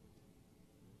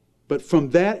 But from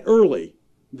that early,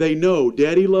 they know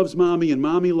Daddy loves Mommy and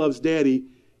Mommy loves Daddy,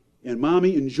 and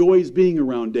Mommy enjoys being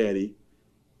around Daddy,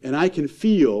 and I can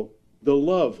feel the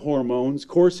love hormones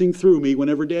coursing through me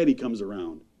whenever Daddy comes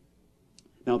around.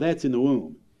 Now that's in the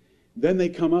womb. Then they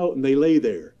come out and they lay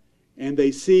there, and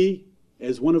they see,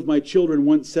 as one of my children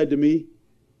once said to me,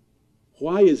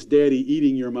 "Why is Daddy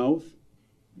eating your mouth?"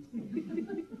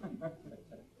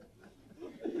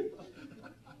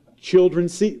 Children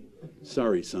see...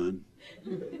 Sorry, son.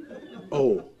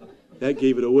 Oh, that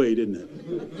gave it away, didn't it?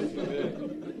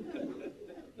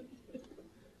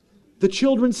 The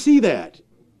children see that.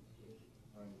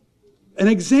 An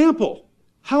example.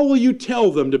 How will you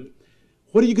tell them to...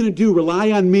 What are you going to do?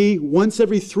 Rely on me? Once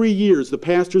every 3 years, the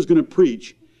pastor's going to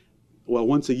preach. Well,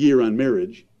 once a year on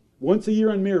marriage. Once a year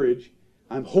on marriage,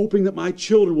 I'm hoping that my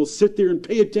children will sit there and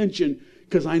pay attention,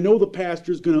 because I know the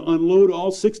pastor's going to unload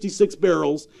all 66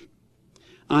 barrels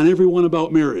on everyone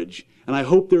about marriage, and I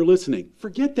hope they're listening.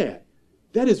 Forget that.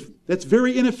 That's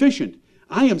very inefficient.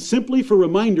 I am simply for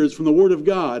reminders from the Word of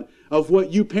God of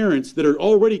what you parents that are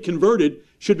already converted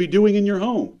should be doing in your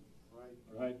home.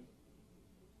 Right.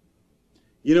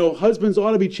 You know, husbands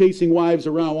ought to be chasing wives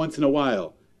around once in a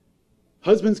while.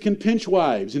 Husbands can pinch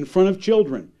wives in front of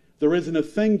children. There isn't a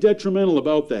thing detrimental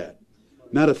about that.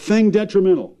 Not a thing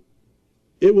detrimental.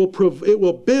 It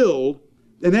will build,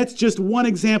 and that's just one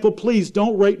example. Please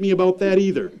don't write me about that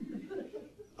either.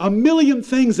 A million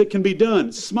things that can be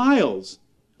done. Smiles,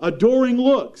 adoring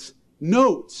looks,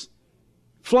 notes,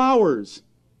 flowers,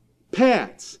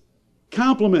 pats,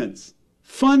 compliments,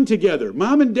 fun together.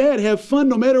 Mom and dad have fun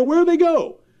no matter where they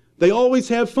go. They always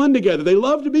have fun together. They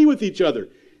love to be with each other.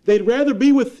 They'd rather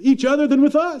be with each other than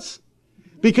with us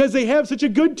because they have such a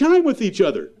good time with each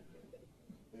other.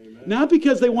 Amen. Not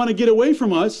because they want to get away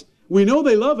from us. We know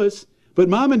they love us, but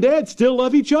mom and dad still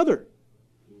love each other.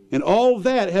 And all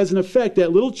that has an effect.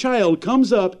 That little child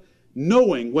comes up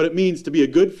knowing what it means to be a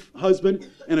good husband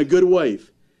and a good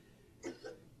wife.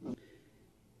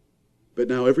 But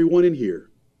now everyone in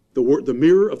here, the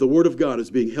mirror of the Word of God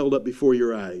is being held up before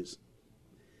your eyes.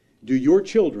 Do your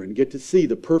children get to see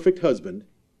the perfect husband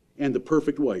and the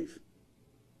perfect wife?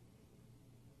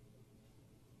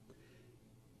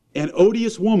 An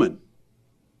odious woman,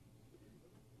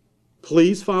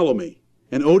 please follow me.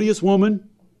 An odious woman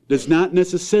does not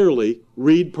necessarily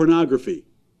read pornography.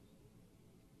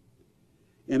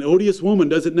 An odious woman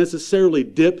doesn't necessarily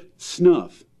dip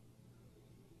snuff.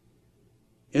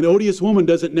 An odious woman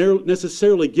doesn't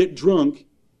necessarily get drunk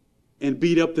and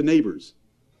beat up the neighbors.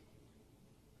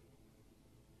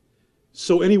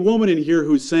 So any woman in here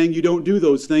who's saying you don't do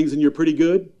those things and you're pretty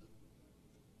good,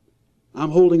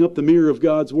 I'm holding up the mirror of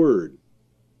God's Word.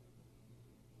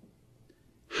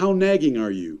 How nagging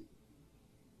are you?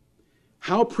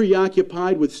 How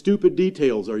preoccupied with stupid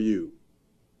details are you?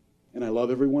 And I love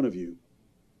every one of you.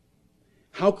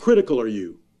 How critical are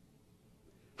you?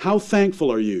 How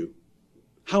thankful are you?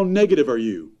 How negative are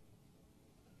you?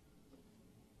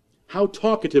 How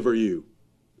talkative are you?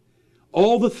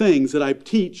 All the things that I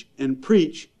teach and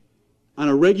preach on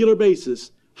a regular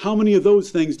basis, how many of those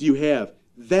things do you have?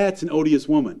 That's an odious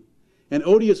woman. An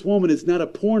odious woman is not a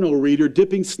porno reader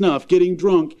dipping snuff, getting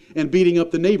drunk, and beating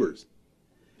up the neighbors.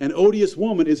 An odious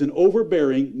woman is an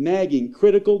overbearing, nagging,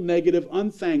 critical, negative,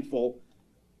 unthankful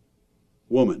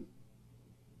woman.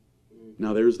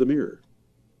 Now there's the mirror.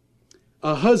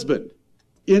 A husband,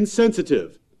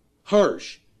 insensitive,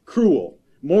 harsh, cruel,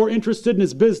 more interested in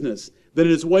his business than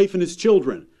in his wife and his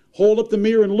children. Hold up the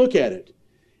mirror and look at it.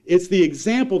 It's the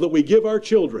example that we give our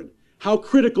children. How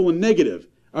critical and negative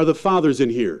are the fathers in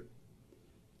here?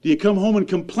 Do you come home and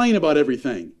complain about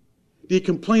everything? Do you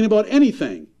complain about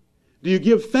anything? Do you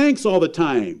give thanks all the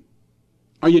time?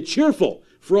 Are you cheerful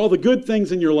for all the good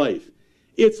things in your life?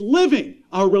 It's living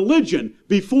our religion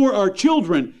before our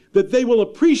children that they will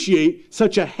appreciate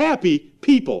such a happy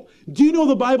people. Do you know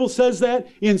the Bible says that?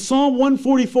 In Psalm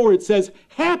 144 it says,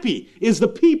 happy is the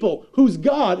people whose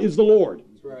God is the Lord.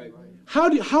 That's right.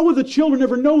 How will the children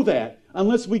ever know that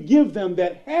unless we give them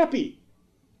that happy,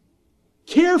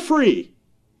 carefree,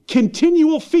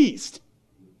 continual feast,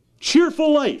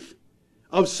 cheerful life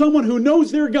of someone who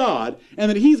knows their God and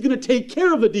that He's going to take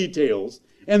care of the details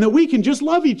and that we can just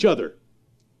love each other.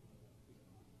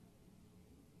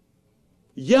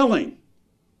 Yelling,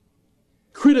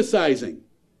 criticizing,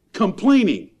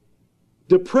 complaining,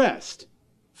 depressed,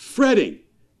 fretting,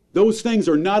 those things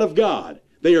are not of God.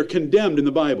 They are condemned in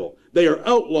the Bible. They are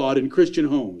outlawed in Christian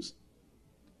homes.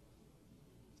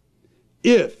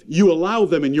 If you allow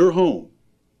them in your home,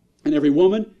 and every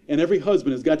woman and every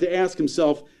husband has got to ask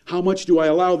himself, how much do I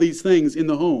allow these things in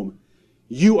the home?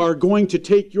 You are going to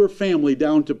take your family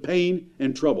down to pain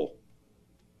and trouble.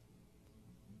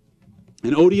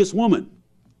 An odious woman,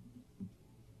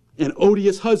 an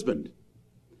odious husband,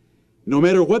 no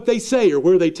matter what they say or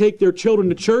where they take their children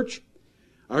to church,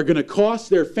 are going to cost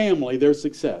their family their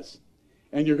success.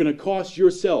 And you're going to cost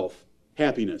yourself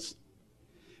happiness.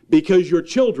 Because your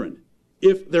children,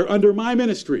 if they're under my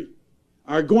ministry,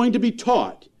 are going to be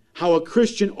taught how a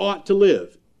Christian ought to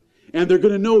live. And they're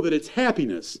going to know that it's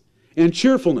happiness and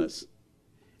cheerfulness.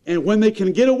 And when they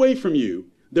can get away from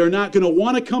you, they're not going to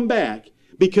want to come back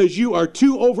because you are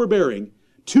too overbearing,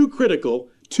 too critical,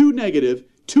 too negative,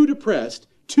 too depressed,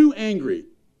 too angry.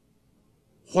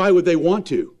 Why would they want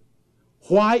to?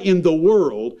 Why in the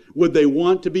world would they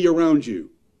want to be around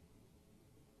you?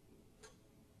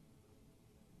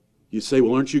 You say,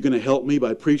 well, aren't you going to help me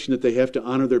by preaching that they have to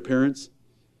honor their parents?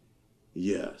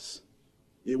 Yes.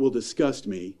 It will disgust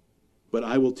me, but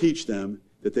I will teach them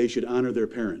that they should honor their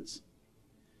parents.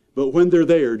 But when they're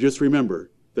there, just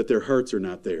remember that their hearts are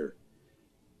not there.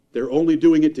 They're only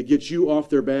doing it to get you off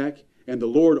their back, and the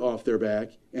Lord off their back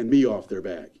and me off their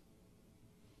back.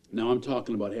 Now I'm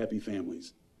talking about happy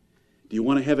families. Do you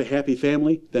want to have a happy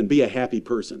family? Then be a happy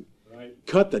person. Right.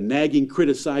 Cut the nagging,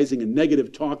 criticizing, and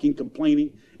negative talking,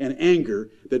 complaining, and anger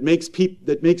that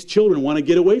makes children want to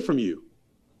get away from you.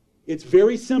 It's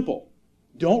very simple.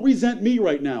 Don't resent me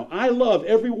right now. I love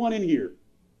everyone in here.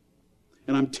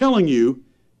 And I'm telling you,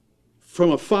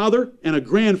 from a father and a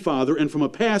grandfather and from a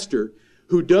pastor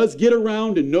who does get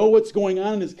around and know what's going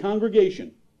on in his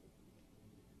congregation,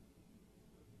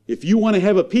 if you want to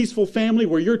have a peaceful family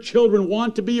where your children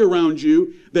want to be around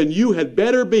you, then you had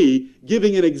better be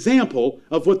giving an example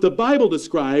of what the Bible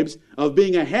describes of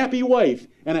being a happy wife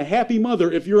and a happy mother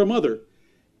if you're a mother,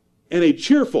 and a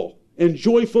cheerful and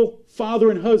joyful father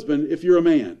and husband if you're a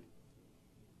man.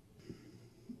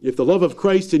 If the love of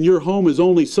Christ in your home is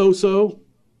only so-so,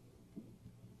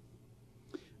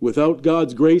 without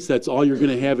God's grace, that's all you're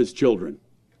going to have as children.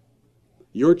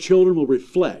 Your children will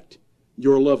reflect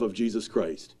your love of Jesus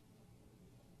Christ.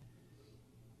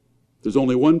 There's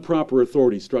only one proper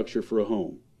authority structure for a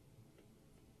home.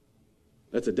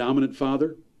 That's a dominant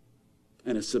father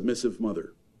and a submissive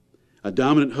mother. A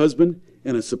dominant husband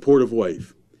and a supportive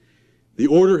wife. The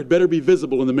order had better be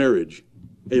visible in the marriage.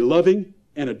 A loving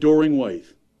and adoring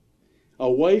wife.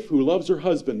 A wife who loves her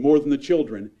husband more than the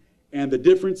children, and the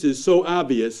difference is so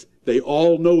obvious they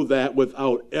all know that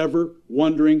without ever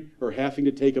wondering or having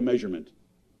to take a measurement.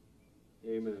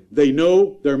 Amen. They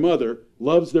know their mother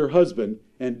loves their husband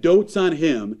and dotes on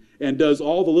him and does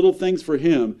all the little things for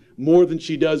him more than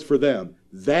she does for them.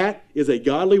 That is a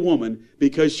godly woman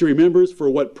because she remembers for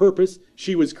what purpose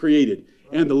she was created.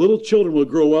 And the little children will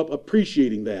grow up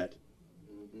appreciating that.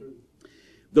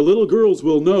 The little girls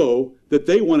will know that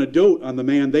they want to dote on the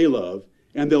man they love,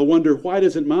 and they'll wonder, why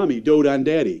doesn't mommy dote on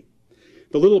daddy?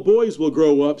 The little boys will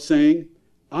grow up saying,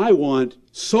 I want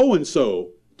so-and-so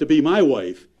to be my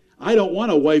wife. I don't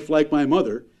want a wife like my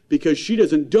mother because she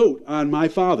doesn't dote on my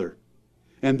father.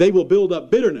 And they will build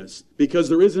up bitterness because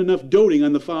there isn't enough doting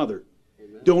on the father.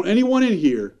 Amen. Don't anyone in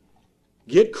here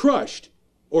get crushed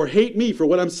or hate me for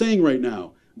what I'm saying right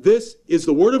now. This is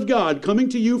the Word of God coming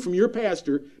to you from your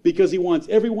pastor because he wants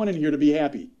everyone in here to be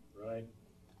happy. Right.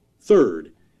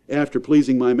 Third, after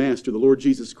pleasing my master, the Lord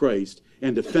Jesus Christ,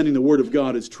 and defending the Word of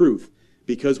God as truth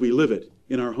because we live it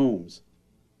in our homes.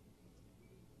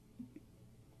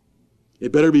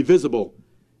 It better be visible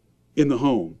in the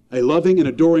home. A loving and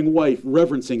adoring wife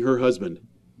reverencing her husband.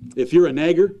 If you're a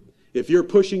nagger, if you're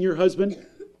pushing your husband,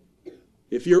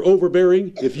 if you're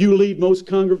overbearing, if you lead most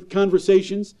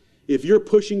conversations, if you're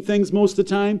pushing things most of the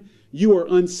time, you are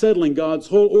unsettling God's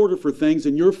whole order for things,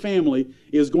 and your family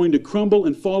is going to crumble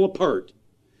and fall apart.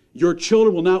 Your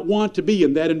children will not want to be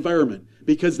in that environment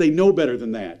because they know better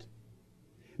than that.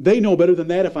 They know better than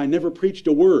that if I never preached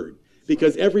a word.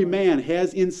 Because every man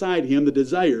has inside him the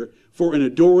desire for an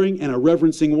adoring and a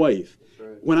reverencing wife.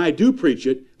 Right. When I do preach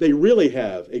it, they really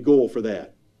have a goal for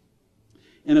that.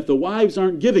 And if the wives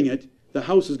aren't giving it, the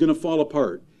house is going to fall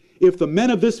apart. If the men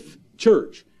of this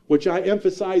church, which I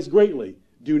emphasize greatly,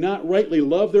 do not rightly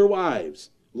love their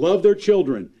wives, love their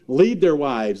children, lead their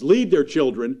wives, lead their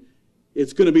children,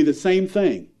 it's going to be the same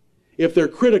thing. If they're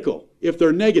critical, if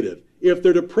they're negative, if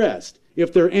they're depressed,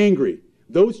 if they're angry,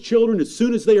 those children, as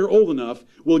soon as they are old enough,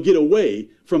 will get away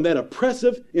from that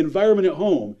oppressive environment at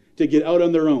home to get out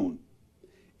on their own.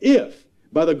 If,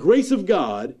 by the grace of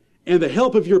God and the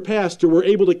help of your pastor, we're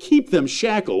able to keep them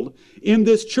shackled in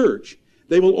this church,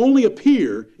 they will only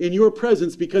appear in your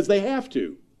presence because they have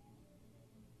to.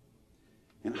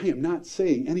 And I am not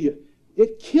saying any of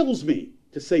it. Kills me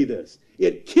to say this.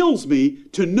 It kills me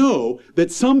to know that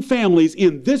some families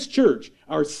in this church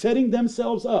are setting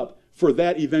themselves up for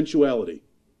that eventuality.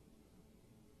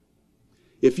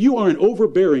 If you are an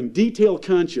overbearing,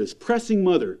 detail-conscious, pressing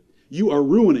mother, you are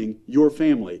ruining your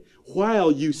family.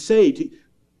 While you say,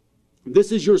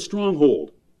 this is your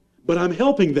stronghold, but I'm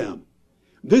helping them.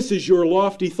 This is your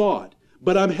lofty thought,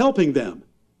 but I'm helping them.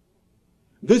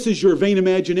 This is your vain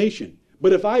imagination.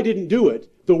 But if I didn't do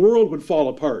it, the world would fall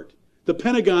apart. The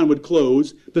Pentagon would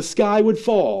close, the sky would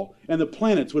fall, and the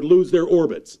planets would lose their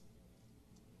orbits.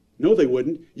 No, they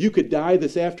wouldn't. You could die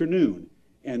this afternoon,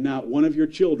 and not one of your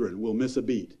children will miss a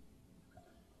beat.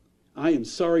 I am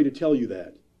sorry to tell you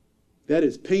that. That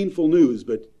is painful news,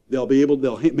 but they'll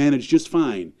manage just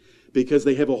fine because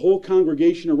they have a whole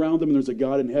congregation around them, and there's a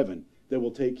God in heaven that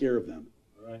will take care of them.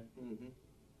 Right. Mm-hmm.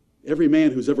 Every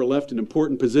man who's ever left an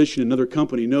important position in another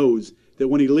company knows that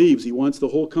when he leaves, he wants the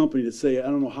whole company to say, I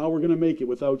don't know how we're going to make it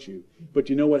without you. But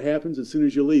you know what happens? As soon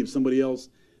as you leave, somebody else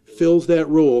fills that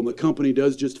role, and the company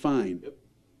does just fine. Yep.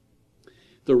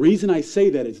 The reason I say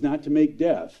that is not to make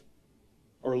death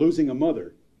or losing a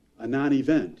mother a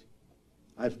non-event.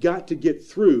 I've got to get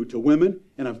through to women,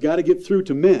 and I've got to get through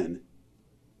to men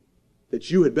that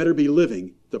you had better be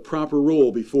living the proper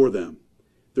role before them.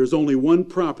 There's only one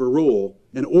proper role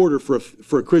and order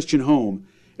for a Christian home,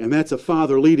 and that's a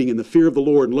father leading in the fear of the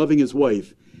Lord and loving his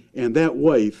wife, and that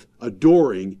wife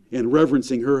adoring and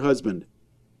reverencing her husband.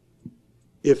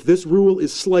 If this rule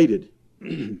is slighted,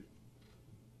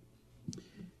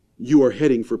 you are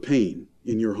heading for pain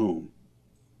in your home.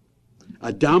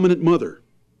 A dominant mother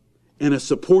and a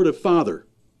supportive father,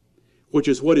 which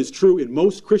is what is true in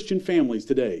most Christian families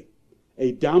today.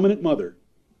 A dominant mother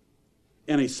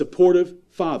and a supportive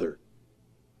father,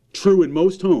 true in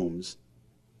most homes,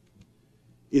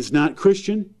 is not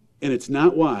Christian, and it's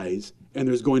not wise, and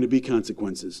there's going to be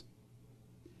consequences.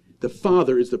 The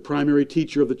father is the primary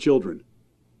teacher of the children.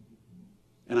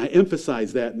 And I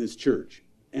emphasize that in this church.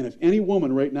 And if any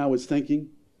woman right now is thinking,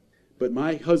 but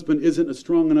my husband isn't a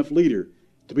strong enough leader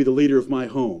to be the leader of my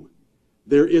home,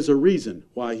 there is a reason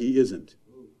why he isn't.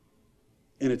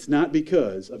 And it's not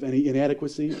because of any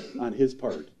inadequacy on his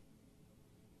part.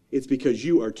 It's because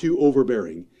you are too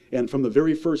overbearing. And from the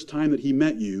very first time that he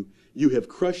met you, you have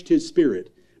crushed his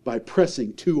spirit by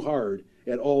pressing too hard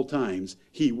at all times.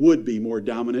 He would be more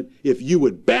dominant if you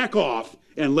would back off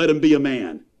and let him be a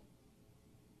man.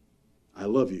 I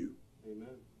love you. Amen.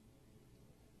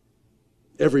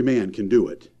 Every man can do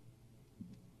it.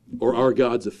 Or our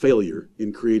God's a failure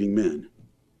in creating men.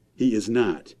 He is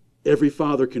not. Every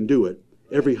father can do it.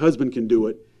 Every husband can do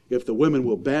it if the women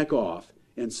will back off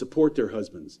and support their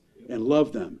husbands and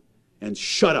love them and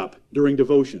shut up during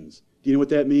devotions. Do you know what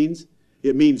that means?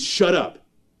 It means shut up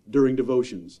during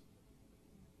devotions.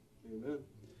 Amen.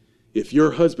 If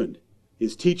your husband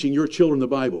is teaching your children the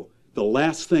Bible, the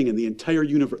last thing in the entire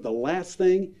universe,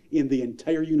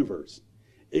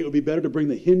 it would be better to bring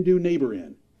the Hindu neighbor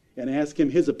in and ask him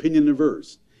his opinion on a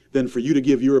verse than for you to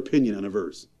give your opinion on a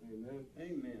verse. Amen.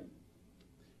 Amen.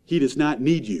 He does not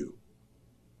need you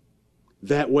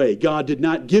that way. God did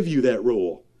not give you that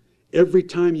role. Every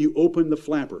time you open the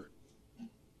flapper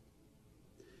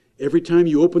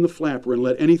and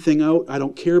let anything out, I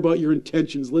don't care about your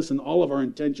intentions. Listen, all of our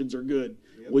intentions are good.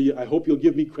 Yep. I hope you'll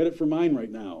give me credit for mine right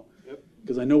now,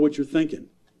 because I know what you're thinking.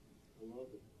 I love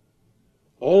it.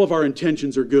 All of our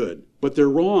intentions are good, but they're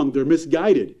wrong. They're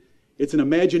misguided. It's an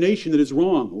imagination that is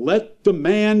wrong. Let the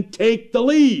man take the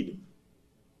lead.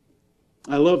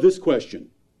 I love this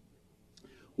question.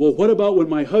 Well, what about when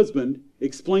my husband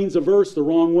explains a verse the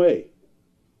wrong way?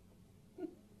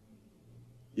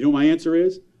 You know what my answer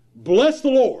is? Bless the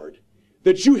Lord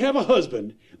that you have a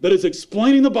husband that is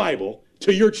explaining the Bible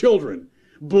to your children.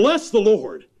 Bless the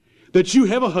Lord that you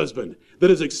have a husband that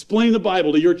is explaining the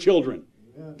Bible to your children.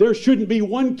 Amen. There shouldn't be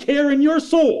one care in your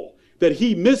soul that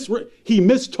he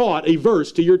mistaught a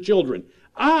verse to your children.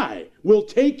 I will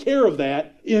take care of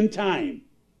that in time.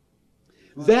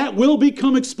 That will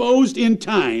become exposed in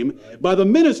time by the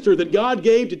minister that God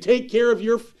gave to take care of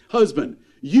your husband.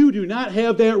 You do not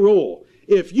have that role.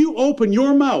 If you open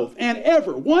your mouth and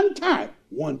ever, one time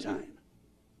in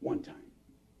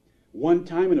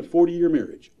a 40-year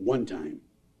marriage, one time,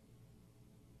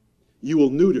 you will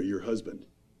neuter your husband.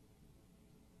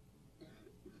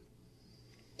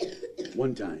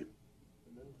 One time.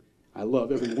 I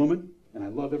love every woman and I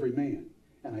love every man.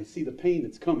 And I see the pain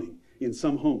that's coming in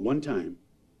some home. One time.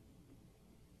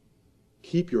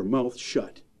 Keep your mouth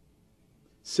shut.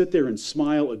 Sit there and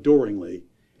smile adoringly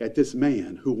at this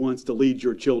man who wants to lead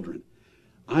your children.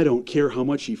 I don't care how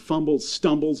much he fumbles,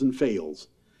 stumbles, and fails.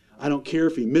 I don't care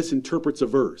if he misinterprets a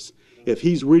verse. If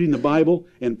he's reading the Bible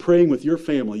and praying with your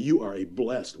family, you are a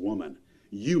blessed woman.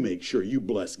 You make sure you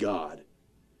bless God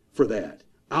for that.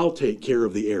 I'll take care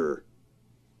of the error.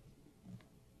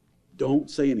 Don't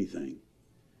say anything.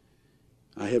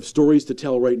 I have stories to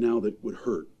tell right now that would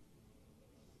hurt.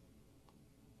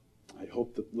 I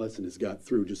hope the lesson has got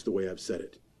through just the way I've said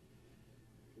it.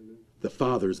 The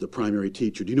father is the primary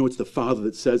teacher. Do you know it's the father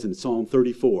that says in Psalm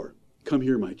 34, "Come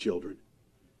here, my children,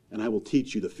 and I will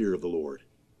teach you the fear of the Lord."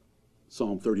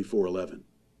 Psalm 34:11.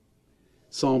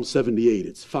 Psalm 78,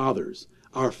 it's fathers.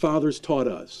 Our fathers taught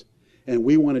us, and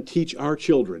we want to teach our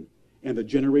children and the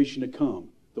generation to come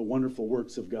the wonderful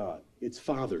works of God. It's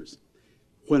fathers.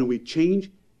 When we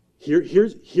change,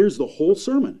 here's the whole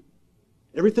sermon.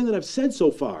 Everything that I've said so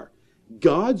far.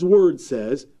 God's word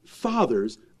says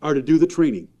fathers are to do the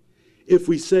training. If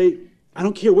we say, I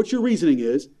don't care what your reasoning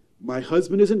is, my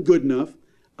husband isn't good enough,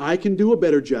 I can do a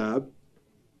better job,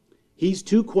 he's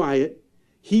too quiet,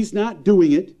 he's not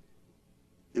doing it,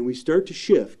 and we start to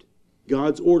shift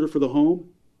God's order for the home,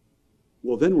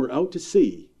 well, then we're out to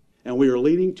sea, and we are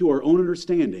leaning to our own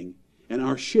understanding, and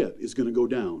our ship is going to go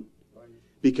down. Right.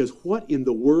 Because what in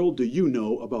the world do you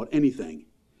know about anything?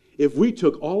 If we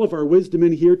took all of our wisdom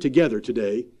in here together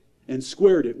today and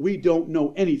squared it, we don't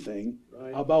know anything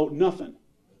Right. about nothing.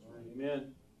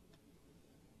 Amen.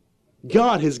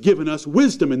 God has given us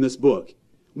wisdom in this book.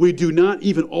 We do not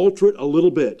even alter it a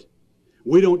little bit.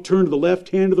 We don't turn to the left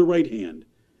hand or the right hand.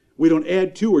 We don't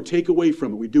add to or take away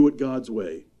from it. We do it God's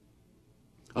way.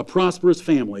 A prosperous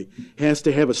family has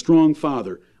to have a strong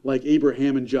father like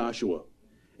Abraham and Joshua.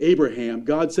 Abraham,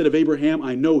 God said of Abraham,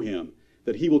 I know him,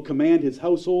 that he will command his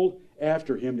household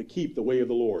after him to keep the way of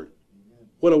the Lord.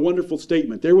 What a wonderful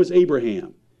statement. There was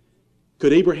Abraham.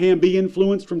 Could Abraham be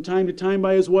influenced from time to time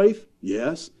by his wife?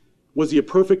 Yes. Was he a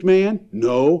perfect man?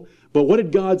 No. But what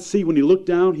did God see when he looked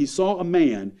down? He saw a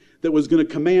man that was going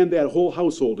to command that whole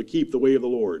household to keep the way of the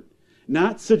Lord.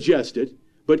 Not suggest it,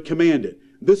 but command it.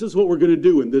 This is what we're going to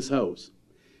do in this house.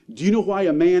 Do you know why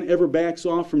a man ever backs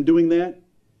off from doing that?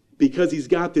 Because he's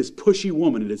got this pushy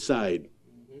woman at his side.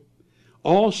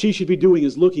 All she should be doing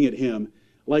is looking at him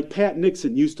like Pat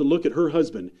Nixon used to look at her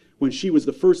husband when she was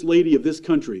the first lady of this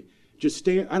country. Just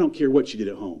stand, I don't care what she did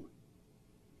at home.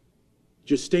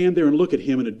 Just stand there and look at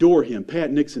him and adore him.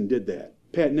 Pat Nixon did that.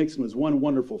 Pat Nixon was one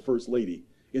wonderful first lady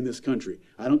in this country.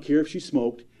 I don't care if she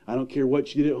smoked. I don't care what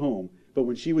she did at home. But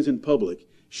when she was in public,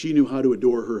 she knew how to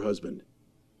adore her husband.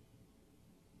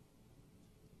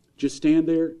 Just stand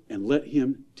there and let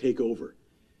him take over.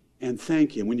 And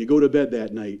thank him. When you go to bed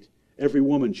that night, every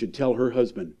woman should tell her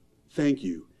husband, thank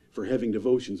you for having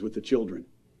devotions with the children.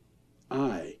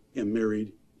 I am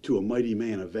married to a mighty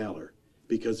man of valor,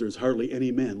 because there's hardly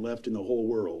any men left in the whole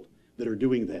world that are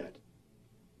doing that.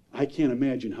 I can't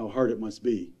imagine how hard it must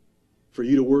be for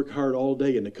you to work hard all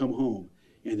day and to come home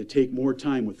and to take more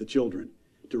time with the children,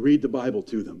 to read the Bible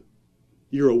to them.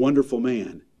 You're a wonderful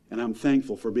man, and I'm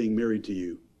thankful for being married to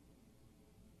you.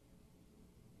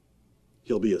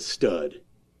 He'll be a stud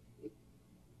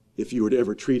if you were to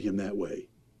ever treat him that way.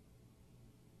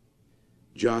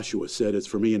 Joshua said, as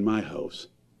for me and my house,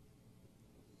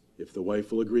 if the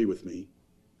wife will agree with me,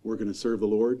 we're going to serve the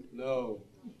Lord. No.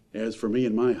 As for me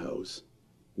and my house,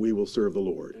 we will serve the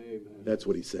Lord. Amen. That's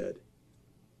what he said.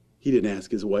 He didn't ask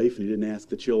his wife, and he didn't ask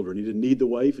the children. He didn't need the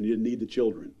wife, and he didn't need the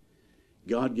children.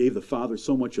 God gave the father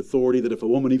so much authority that if a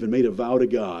woman even made a vow to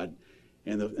God,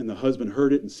 and the husband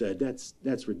heard it and said,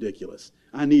 that's ridiculous.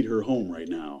 I need her home right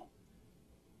now.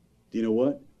 Do you know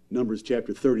what? Numbers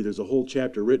chapter 30, there's a whole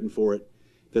chapter written for it,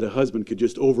 that a husband could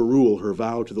just overrule her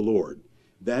vow to the Lord.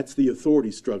 That's the authority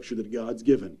structure that God's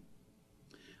given.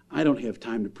 I don't have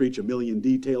time to preach a million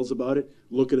details about it.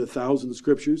 Look at 1,000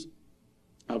 scriptures.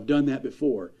 I've done that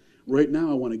before. Right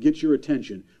now I want to get your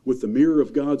attention with the mirror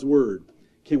of God's word.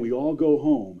 Can we all go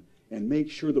home and make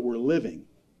sure that we're living,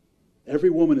 every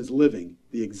woman is living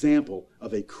the example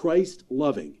of a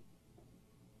Christ-loving,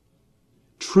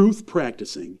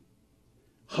 truth-practicing,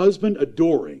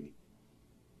 husband-adoring,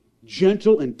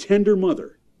 gentle and tender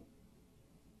mother.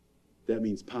 That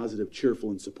means positive, cheerful,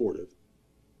 and supportive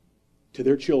to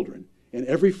their children. And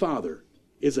every father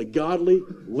is a godly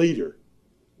leader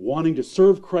wanting to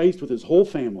serve Christ with his whole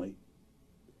family,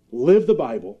 live the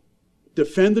Bible,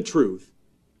 defend the truth,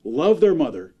 love their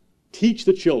mother, teach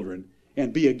the children,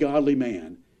 and be a godly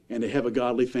man and to have a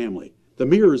godly family. The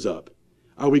mirror's up.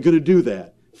 Are we going to do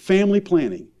that? Family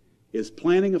planning is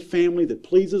planning a family that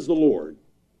pleases the Lord,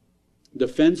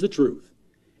 defends the truth,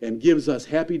 and gives us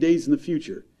happy days in the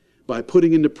future by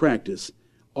putting into practice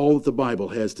all that the Bible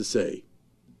has to say.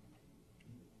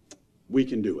 We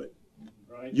can do it.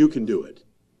 Right. You can do it.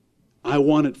 I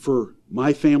want it for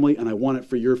my family, and I want it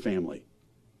for your family.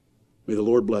 May the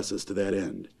Lord bless us to that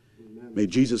end. Amen. May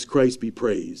Jesus Christ be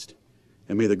praised,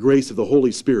 and may the grace of the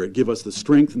Holy Spirit give us the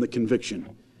strength and the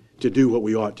conviction to do what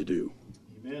we ought to do.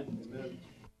 Amen.